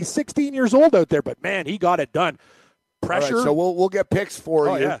looked like he's 16 years old out there, but man, he got it done. Pressure. Right, so we'll get picks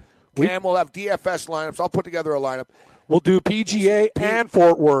for you. Yeah. Cam will have DFS lineups. I'll put together a lineup. We'll do PGA and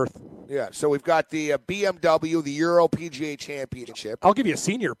Fort Worth. Yeah, so we've got the BMW, the Euro PGA Championship. I'll give you a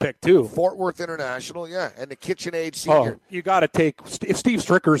senior pick, too. Fort Worth International, yeah, and the KitchenAid Senior. Oh, you got to take – if Steve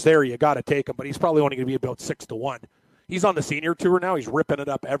Stricker's there, you got to take him, but he's probably only going to be about 6-1. He's on the senior tour now. He's ripping it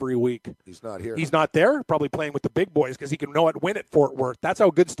up every week. He's not here. He's not there, probably playing with the big boys because he can win at Fort Worth. That's how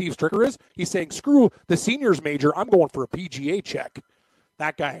good Steve Stricker is. He's saying, screw the seniors major. I'm going for a PGA check.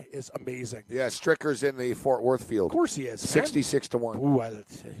 That guy is amazing. Yeah, Stricker's in the Fort Worth field. Of course he is. 66-1. Ooh,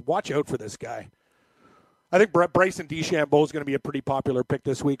 watch out for this guy. I think Bryson DeChambeau is going to be a pretty popular pick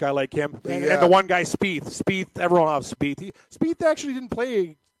this week. I like him. And the one guy, Spieth. Spieth, everyone loves Spieth. Spieth actually didn't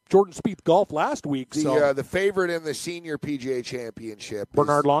play Jordan Spieth golf last week. The favorite in the senior PGA Championship,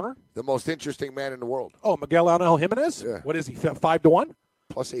 Bernard Longer, the most interesting man in the world. Oh, Miguel Angel Jimenez. Yeah. What is he? 5-1.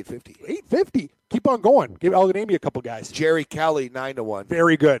 Plus 850. 850. Keep on going. I'll name you a couple guys. Jerry Kelly 9-1.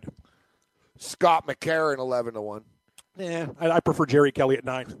 Very good. Scott McCarron 11-1. Yeah, I prefer Jerry Kelly at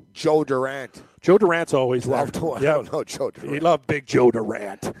 9. Joe Durant. Joe Durant's always loved one. Yeah, no, Joe Durant. He loved big Joe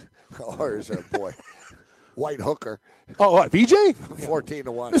Durant. Oh, here's our boy. White hooker. Oh, VJ?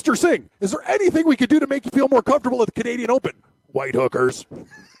 14-1. Mr. Singh, is there anything we could do to make you feel more comfortable at the Canadian Open? White hookers.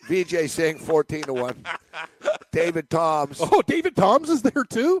 VJ Singh 14-1. David Toms. Oh, David Toms is there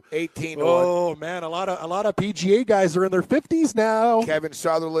too? 18-1. Oh man, a lot of PGA guys are in their 50s now. Kevin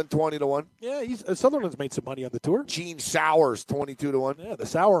Sutherland 20-1. Yeah, Sutherland's made some money on the tour. Gene Sowers 22-1. Yeah, the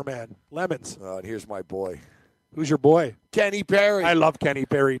Sour Man, Lemons. Oh, and here's my boy. Who's your boy? Kenny Perry. I love Kenny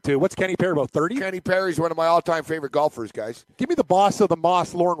Perry, too. What's Kenny Perry, about 30? Kenny Perry's one of my all-time favorite golfers, guys. Give me the boss of the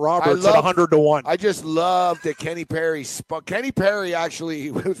Moss, Lauren Roberts, at 100-1. I just love that Kenny Perry Kenny Perry actually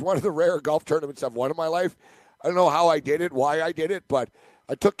was one of the rare golf tournaments I've won in my life. I don't know how I did it, why I did it, but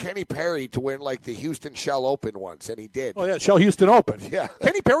I took Kenny Perry to win like the Houston Shell Open once, and he did. Oh yeah, Shell Houston Open. Yeah,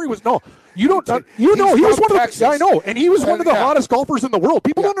 Kenny Perry was he was one of the. I know, and he was one of the hottest golfers in the world.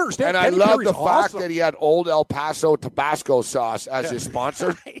 People don't understand. And Kenny I love Perry's the fact awesome. that he had Old El Paso Tabasco sauce as his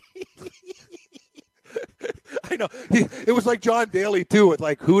sponsor. I know. It was like John Daly, too, with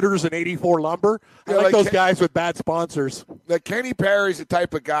like Hooters and 84 Lumber. I like those guys with bad sponsors. Like Kenny Perry's the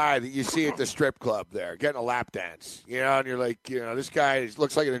type of guy that you see at the strip club there, getting a lap dance. And you're like, this guy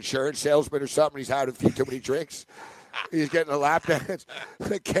looks like an insurance salesman or something. He's had a few too many drinks. He's getting a lap dance.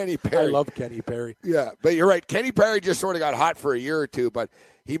 Kenny Perry. I love Kenny Perry. Yeah, but you're right. Kenny Perry just sort of got hot for a year or two, but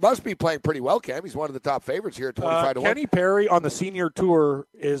he must be playing pretty well, Cam. He's one of the top favorites here at 25-1. Kenny Perry on the senior tour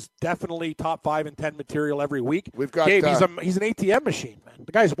is definitely top 5 and 10 material every week. We've got Gabe, he's an ATM machine, man.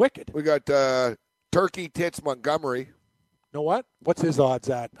 The guy's wicked. We got Turkey Tits Montgomery. Know what? What's his odds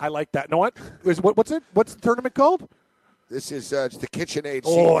at? I like that. Know what? What's it? What's the tournament called? This is it's the KitchenAid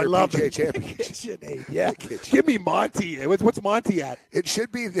Senior I love PGA it. Championship. KitchenAid, yeah. Give me Monty. What's Monty at? It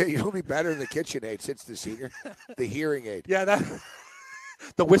should be you'll be better than the KitchenAid since the senior. The hearing aid. Yeah, that.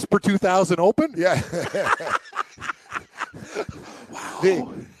 The Whisper 2000 Open? Yeah.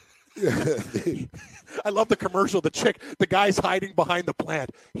 Wow. I love the commercial. The guy's hiding behind the plant.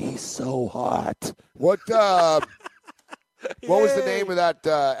 He's so hot. What was the name of that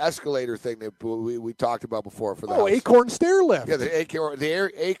escalator thing that we talked about before for the house? Acorn Stair Lift. Yeah, the Acorn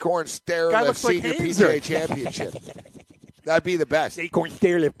Stair Lift Senior PGA Championship. That'd be the best. Acorn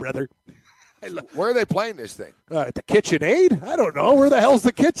Stair Lift, brother. Where are they playing this thing? At the KitchenAid? I don't know. Where the hell's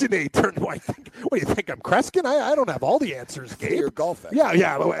the KitchenAid tournament? What do you think? I'm Kreskin? I don't have all the answers, Gabe. You're golf fan.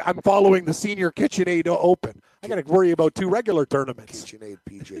 Yeah. I'm following the senior KitchenAid Open. I got to worry about 2 regular tournaments. KitchenAid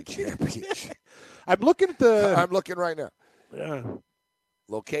PGA Championship. I'm looking at the. I'm looking right now. Yeah.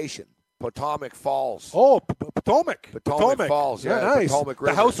 Location. Potomac Falls. Oh, Potomac. Falls. Yeah, nice. Potomac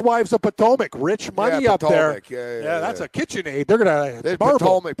River. The Housewives of Potomac. Rich money up there. Yeah, that's a KitchenAid. They're going to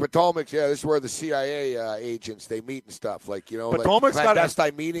Potomac. Yeah, this is where the CIA agents, they meet and stuff. Potomac's like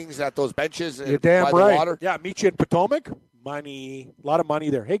clandestine meetings at those benches you're damn by right. the water. Yeah, meet you in Potomac. Money. A lot of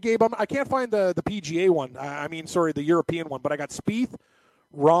money there. Hey, Gabe, I can't find the PGA one. The European one. But I got Spieth,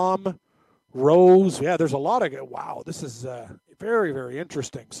 Rahm, Rose. Yeah, there's a lot of it. Wow, this is very, very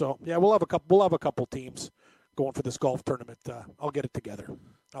interesting. So yeah, we'll have a couple teams going for this golf tournament. I'll get it together.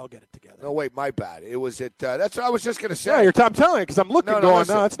 No, wait, my bad. It was at. That's what I was just going to say. Yeah, I'm telling you because I'm looking. No,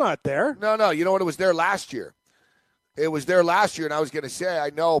 it's not there. No. You know what? It was there last year. It was there last year, and I was going to say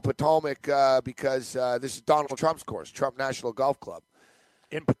I know Potomac because this is Donald Trump's course, Trump National Golf Club.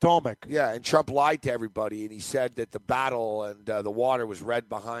 In Potomac. Yeah, and Trump lied to everybody, and he said that the battle and the water was red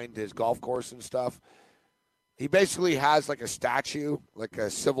behind his golf course and stuff. He basically has like a statue, like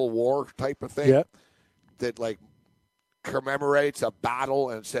a Civil War type of thing, that like commemorates a battle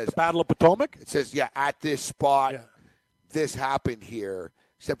and says the Battle of Potomac. It says, at this spot, this happened here.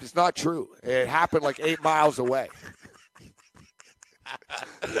 Except it's not true. It happened like 8 miles away.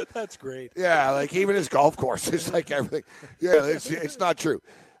 That's great. Yeah, like even his golf course is like everything. Yeah, it's not true.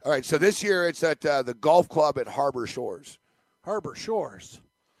 All right, so this year it's at the golf club at Harbor Shores. Harbor Shores.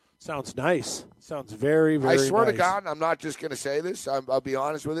 Sounds nice. Sounds very, very nice. I swear to God, I'm not just going to say this. I'll be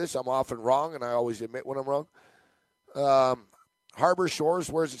honest with this. I'm often wrong, and I always admit when I'm wrong. Harbor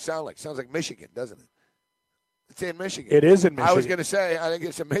Shores, where does it sound like? Sounds like Michigan, doesn't it? It's in Michigan. It is in Michigan. I was going to say, I think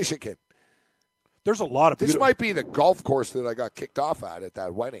it's in Michigan. There's a lot of This might be the golf course that I got kicked off at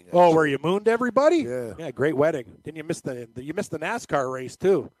that wedding. Oh, where you mooned everybody? Yeah. Yeah, great wedding. Didn't you miss the NASCAR race,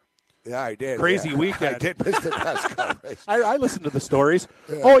 too? Yeah, I did. Crazy weekend. I did miss the NASCAR race. I listened to the stories.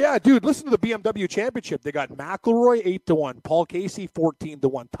 Yeah. Oh, yeah, dude, listen to the BMW Championship. They got McIlroy 8-1, Paul Casey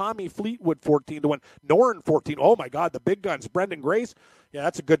 14-1, Tommy Fleetwood 14-1, Noren 14. Oh, my God, the big guns. Brendan Grace. Yeah,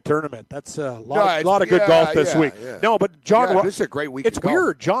 that's a good tournament. That's a lot of good golf this week. Yeah. No, but John this is a great week. It's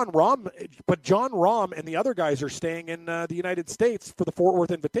weird. John Rahm and the other guys are staying in the United States for the Fort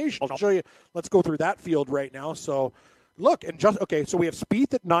Worth Invitational. I'll show you. Let's go through that field right now. So, look, and so we have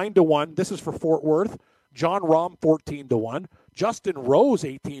Spieth at 9-1. This is for Fort Worth. John Rahm 14-1. Justin Rose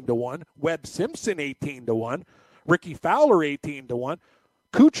 18-1. Webb Simpson 18-1. Ricky Fowler 18-1.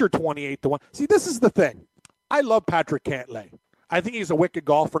 Kuchar 28-1. See, this is the thing. I love Patrick Cantlay. I think he's a wicked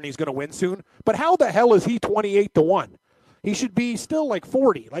golfer and he's going to win soon. But how the hell is he 28-1? He should be still like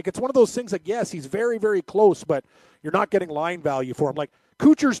 40. Like, it's one of those things like, yes, he's very, very close, but you're not getting line value for him. Like,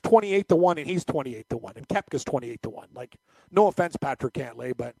 Kuchar's 28-1 and he's 28-1, and Koepka's 28-1. Like, no offense, Patrick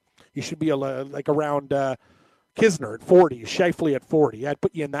Cantlay, but he should be like around Kisner at 40, Scheifele at 40. I'd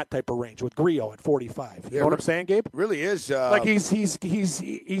put you in that type of range with Griot at 45. You know what I'm saying, Gabe? Really is. Like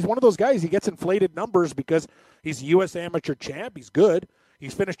he's one of those guys. He gets inflated numbers because he's a U.S. amateur champ. He's good.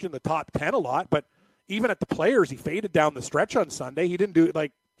 He's finished in the top 10 a lot, but even at the Players, he faded down the stretch on Sunday. He didn't do it.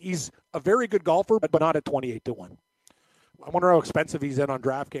 Like, he's a very good golfer, but not at 28-1. I wonder how expensive he's in on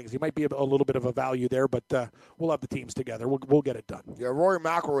DraftKings. He might be a little bit of a value there, but we'll have the teams together. We'll get it done. Yeah, Rory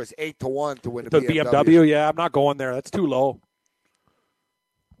McIlroy is 8-1 to win the BMW. Yeah, I'm not going there. That's too low.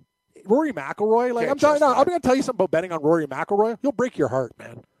 Rory McIlroy, like I'm going to tell you something about betting on Rory McIlroy. He'll break your heart,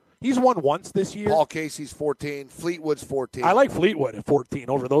 man. He's won once this year. Paul Casey's 14. Fleetwood's 14. I like Fleetwood at 14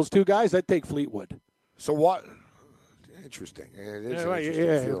 over those two guys. I'd take Fleetwood. So what? Interesting.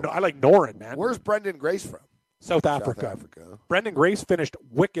 Field. No, I like Noren, man. Where's Brendan Grace from? South Africa. Brendan Grace finished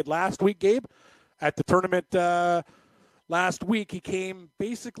wicked last week, Gabe, at the tournament last week. He came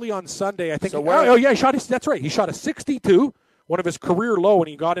basically on Sunday, I think. That's right. He shot a 62, one of his career low, and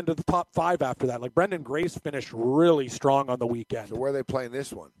he got into the top 5 after that. Like, Brendan Grace finished really strong on the weekend. So where are they playing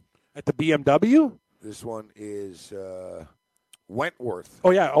this one? At the BMW? This one is Wentworth.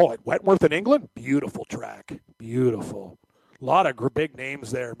 Oh, yeah. Oh, at Wentworth in England? Beautiful track. Beautiful. A lot of big names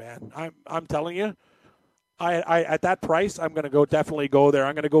there, man. I'm telling you. I at that price, I'm going to definitely go there.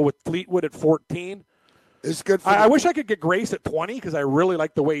 I'm going to go with Fleetwood at 14. It's good. I wish I could get Grace at 20 because I really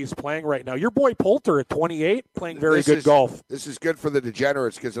like the way he's playing right now. Your boy Poulter at 28, playing very good golf. This is good for the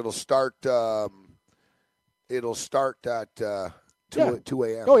degenerates because it'll start at 2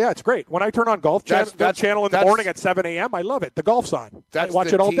 a.m. Oh, yeah, it's great. When I turn on Golf Channel in the morning at 7 a.m., I love it. The golf's on. That's watch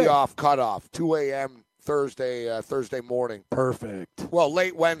the it all day. tee-off cutoff, 2 a.m. Thursday morning. Perfect. Well,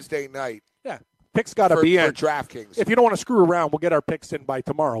 late Wednesday night. Yeah. Picks got to be in. For DraftKings. If you don't want to screw around, we'll get our picks in by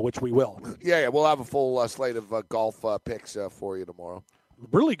tomorrow, which we will. Yeah, we'll have a full slate of golf picks for you tomorrow.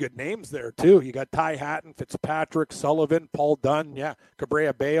 Really good names there, too. You got Ty Hatton, Fitzpatrick, Sullivan, Paul Dunn,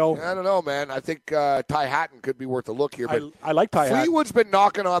 Cabrera Bayo. I don't know, man. I think Ty Hatton could be worth a look here. But I like Ty Hatton. Fleetwood's been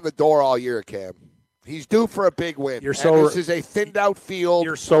knocking on the door all year, Cam. He's due for a big win. This is a thinned-out field.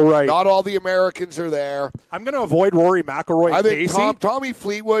 You're so right. Not all the Americans are there. I'm going to avoid Rory McIlroy. I think Tommy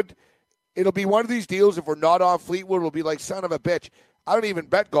Fleetwood, it'll be one of these deals. If we're not on Fleetwood, it'll be like son of a bitch. I don't even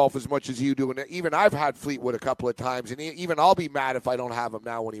bet golf as much as you do, and even I've had Fleetwood a couple of times, and even I'll be mad if I don't have him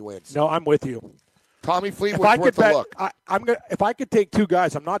now when he wins. No, I'm with you. Tommy Fleetwood's worth a look. If I could take two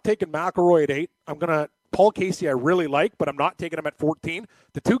guys, I'm not taking McIlroy at 8. I'm going to Paul Casey I really like, but I'm not taking him at 14.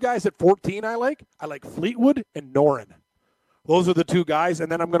 The two guys at 14 I like Fleetwood and Noren. Those are the two guys,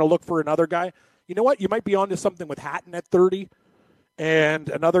 and then I'm going to look for another guy. You know what? You might be onto something with Hatton at 30. And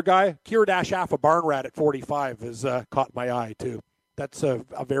another guy, Kiradash Alpha Barnrat at 45 has caught my eye, too. That's a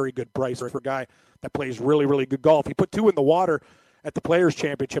very good price for a guy that plays really, really good golf. He put 2 in the water at the Players'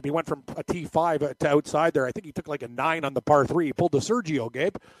 Championship. He went from a T5 to outside there. I think he took like a 9 on the par 3. He pulled the Sergio,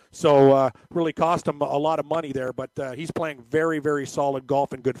 Gabe. So really cost him a lot of money there. But he's playing very, very solid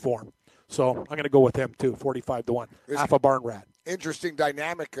golf in good form. So I'm going to go with him, too, 45-1. Alpha Barnrat. Interesting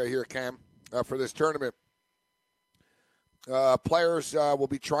dynamic here, Cam, for this tournament. Players will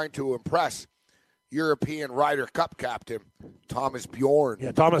be trying to impress. European Ryder Cup captain, Thomas Bjorn.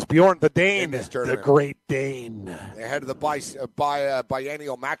 Yeah, Thomas Bjorn, the Dane, the Great Dane. Ahead of the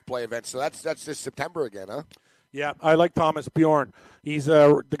biennial Mac Play event. So that's this September again, huh? Yeah, I like Thomas Bjorn. He's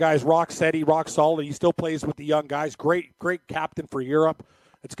the guy's rock steady, rock solid. He still plays with the young guys. Great captain for Europe.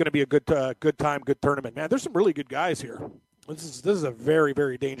 It's going to be a good time, good tournament. Man, there's some really good guys here. This is a very,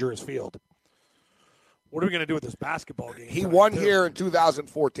 very dangerous field. What are we going to do with this basketball game? He won here in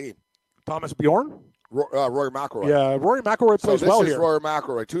 2014. Thomas Bjorn? Rory McIlroy. Yeah, Rory McIlroy plays well here. This is Rory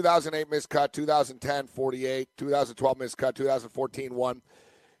McIlroy. 2008 miscut, 2010 48, 2012 miscut, 2014 1,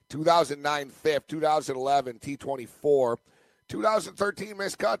 2009 5th, 2011 T24, 2013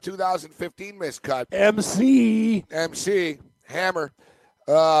 miscut, 2015 miscut. MC hammer.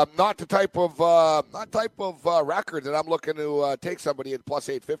 Not the type of record that I'm looking to take somebody at plus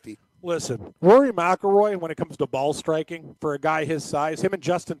 850. Listen, Rory McIlroy, when it comes to ball striking, for a guy his size, him and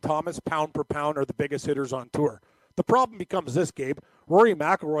Justin Thomas, pound per pound, are the biggest hitters on tour. The problem becomes this, Gabe. Rory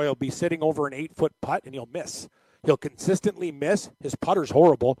McIlroy will be sitting over an 8-foot putt, and he'll miss. He'll consistently miss. His putter's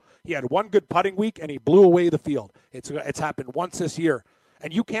horrible. He had one good putting week, and he blew away the field. It's happened once this year.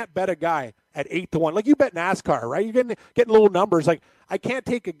 And you can't bet a guy at 8-1. Like you bet NASCAR, right? You're getting little numbers. Like I can't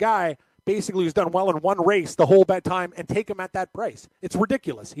take a guy basically who's done well in one race the whole time and take him at that price. It's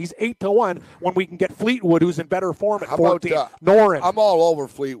ridiculous. He's 8-1 when we can get Fleetwood, who's in better form at 14. Noren. I'm all over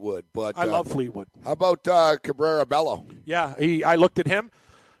Fleetwood, but I love Fleetwood. How about Cabrera Bello? Yeah, I looked at him,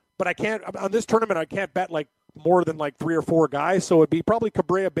 but I can't on this tournament. I can't bet like more than like 3 or 4 guys, so it'd be probably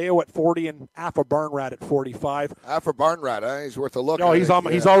Cabrera Bello at 40 and Afa Barnrat at 45. Afa Barnrat, huh? He's worth a look. No, he's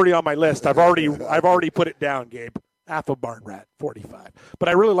already on my list. I've already put it down, Gabe. Afa Barnrat, 45. But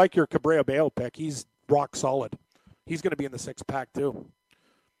I really like your Cabrera Bello pick. He's rock solid. He's going to be in the 6-pack too.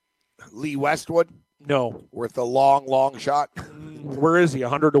 Lee Westwood? No. Worth a long shot? Where is he,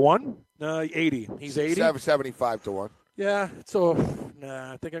 100-1? 80. He's 80? 75-1. Yeah, so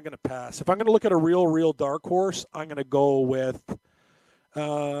I think I'm going to pass. If I'm going to look at a real dark horse, I'm going to go with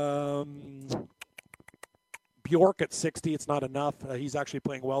Bjork at 60. It's not enough. He's actually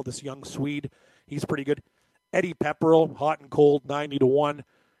playing well, this young Swede. He's pretty good. Eddie Pepperell, hot and cold, 90-1.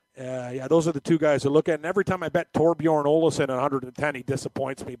 Yeah, those are the two guys to look at. And every time I bet Torbjorn Olesen at 110, he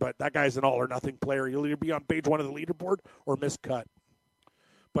disappoints me. But that guy's an all-or-nothing player. He'll either be on page 1 of the leaderboard or miscut.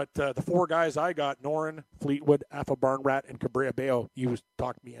 But the 4 guys I got, Noren, Fleetwood, Afa Barnrat, and Cabrera Bello, you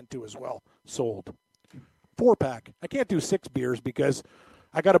talked me into as well. Sold. 4-pack. I can't do 6 beers because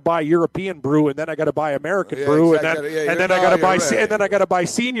I got to buy European brew, and then I got to buy American brew, exactly. and then I got to buy, and then I got to buy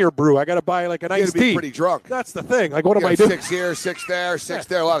senior brew. I got to buy like an iced tea. Be pretty drunk. That's the thing. Like, what am I doing? 6 here, 6 there, 6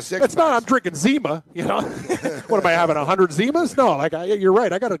 there. A lot of 6. It's not. I'm drinking Zima. You know, what am I having? 100 Zimas? No. Like, you're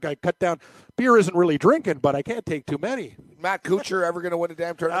right. I got to cut down. Beer isn't really drinking, but I can't take too many. Matt Kuchar ever going to win a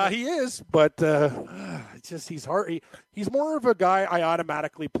damn tournament? He is, but it's just he's hard. He's more of a guy I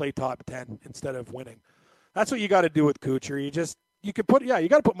automatically play top 10 instead of winning. That's what you got to do with Kuchar. You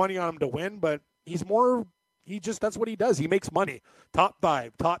got to put money on him to win, but that's what he does. He makes money. Top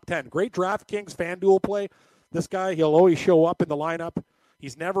 5, top 10. Great DraftKings FanDuel play. This guy, he'll always show up in the lineup.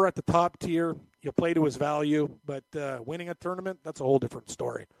 He's never at the top tier. He'll play to his value, but winning a tournament, that's a whole different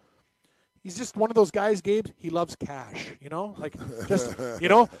story. He's just one of those guys, Gabe. He loves cash, like just,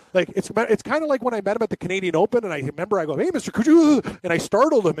 like it's kind of like when I met him at the Canadian Open, and I remember I go, "Hey, Mr. Kuchu," and I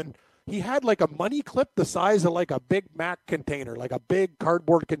startled him, and he had like a money clip the size of like a Big Mac container, like a big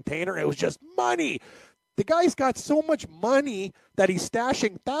cardboard container. It was just money. The guy's got so much money that he's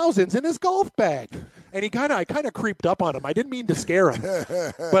stashing thousands in his golf bag. And I kind of creeped up on him. I didn't mean to scare him.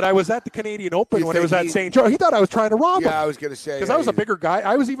 But I was at the Canadian Open when it was at St. Joe. He thought I was trying to rob him. Yeah, I was going to say. Because I was a bigger guy.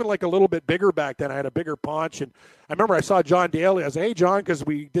 I was even like a little bit bigger back then. I had a bigger paunch. And I remember I saw John Daly. I said, "Hey, John," because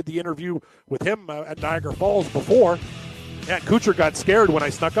we did the interview with him at Niagara Falls before. Yeah, Kuchar got scared when I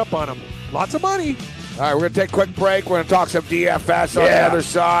snuck up on him. Lots of money. All right, we're going to take a quick break. We're going to talk some DFS on the other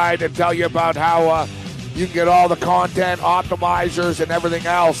side and tell you about how you can get all the content, optimizers, and everything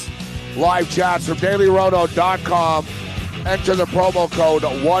else. Live chats from dailyroto.com. Enter the promo code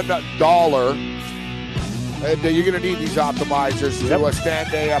 $1. And you're going to need these optimizers to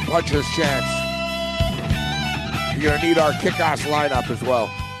stand a puncher's chance. You're going to need our kick-ass lineup as well.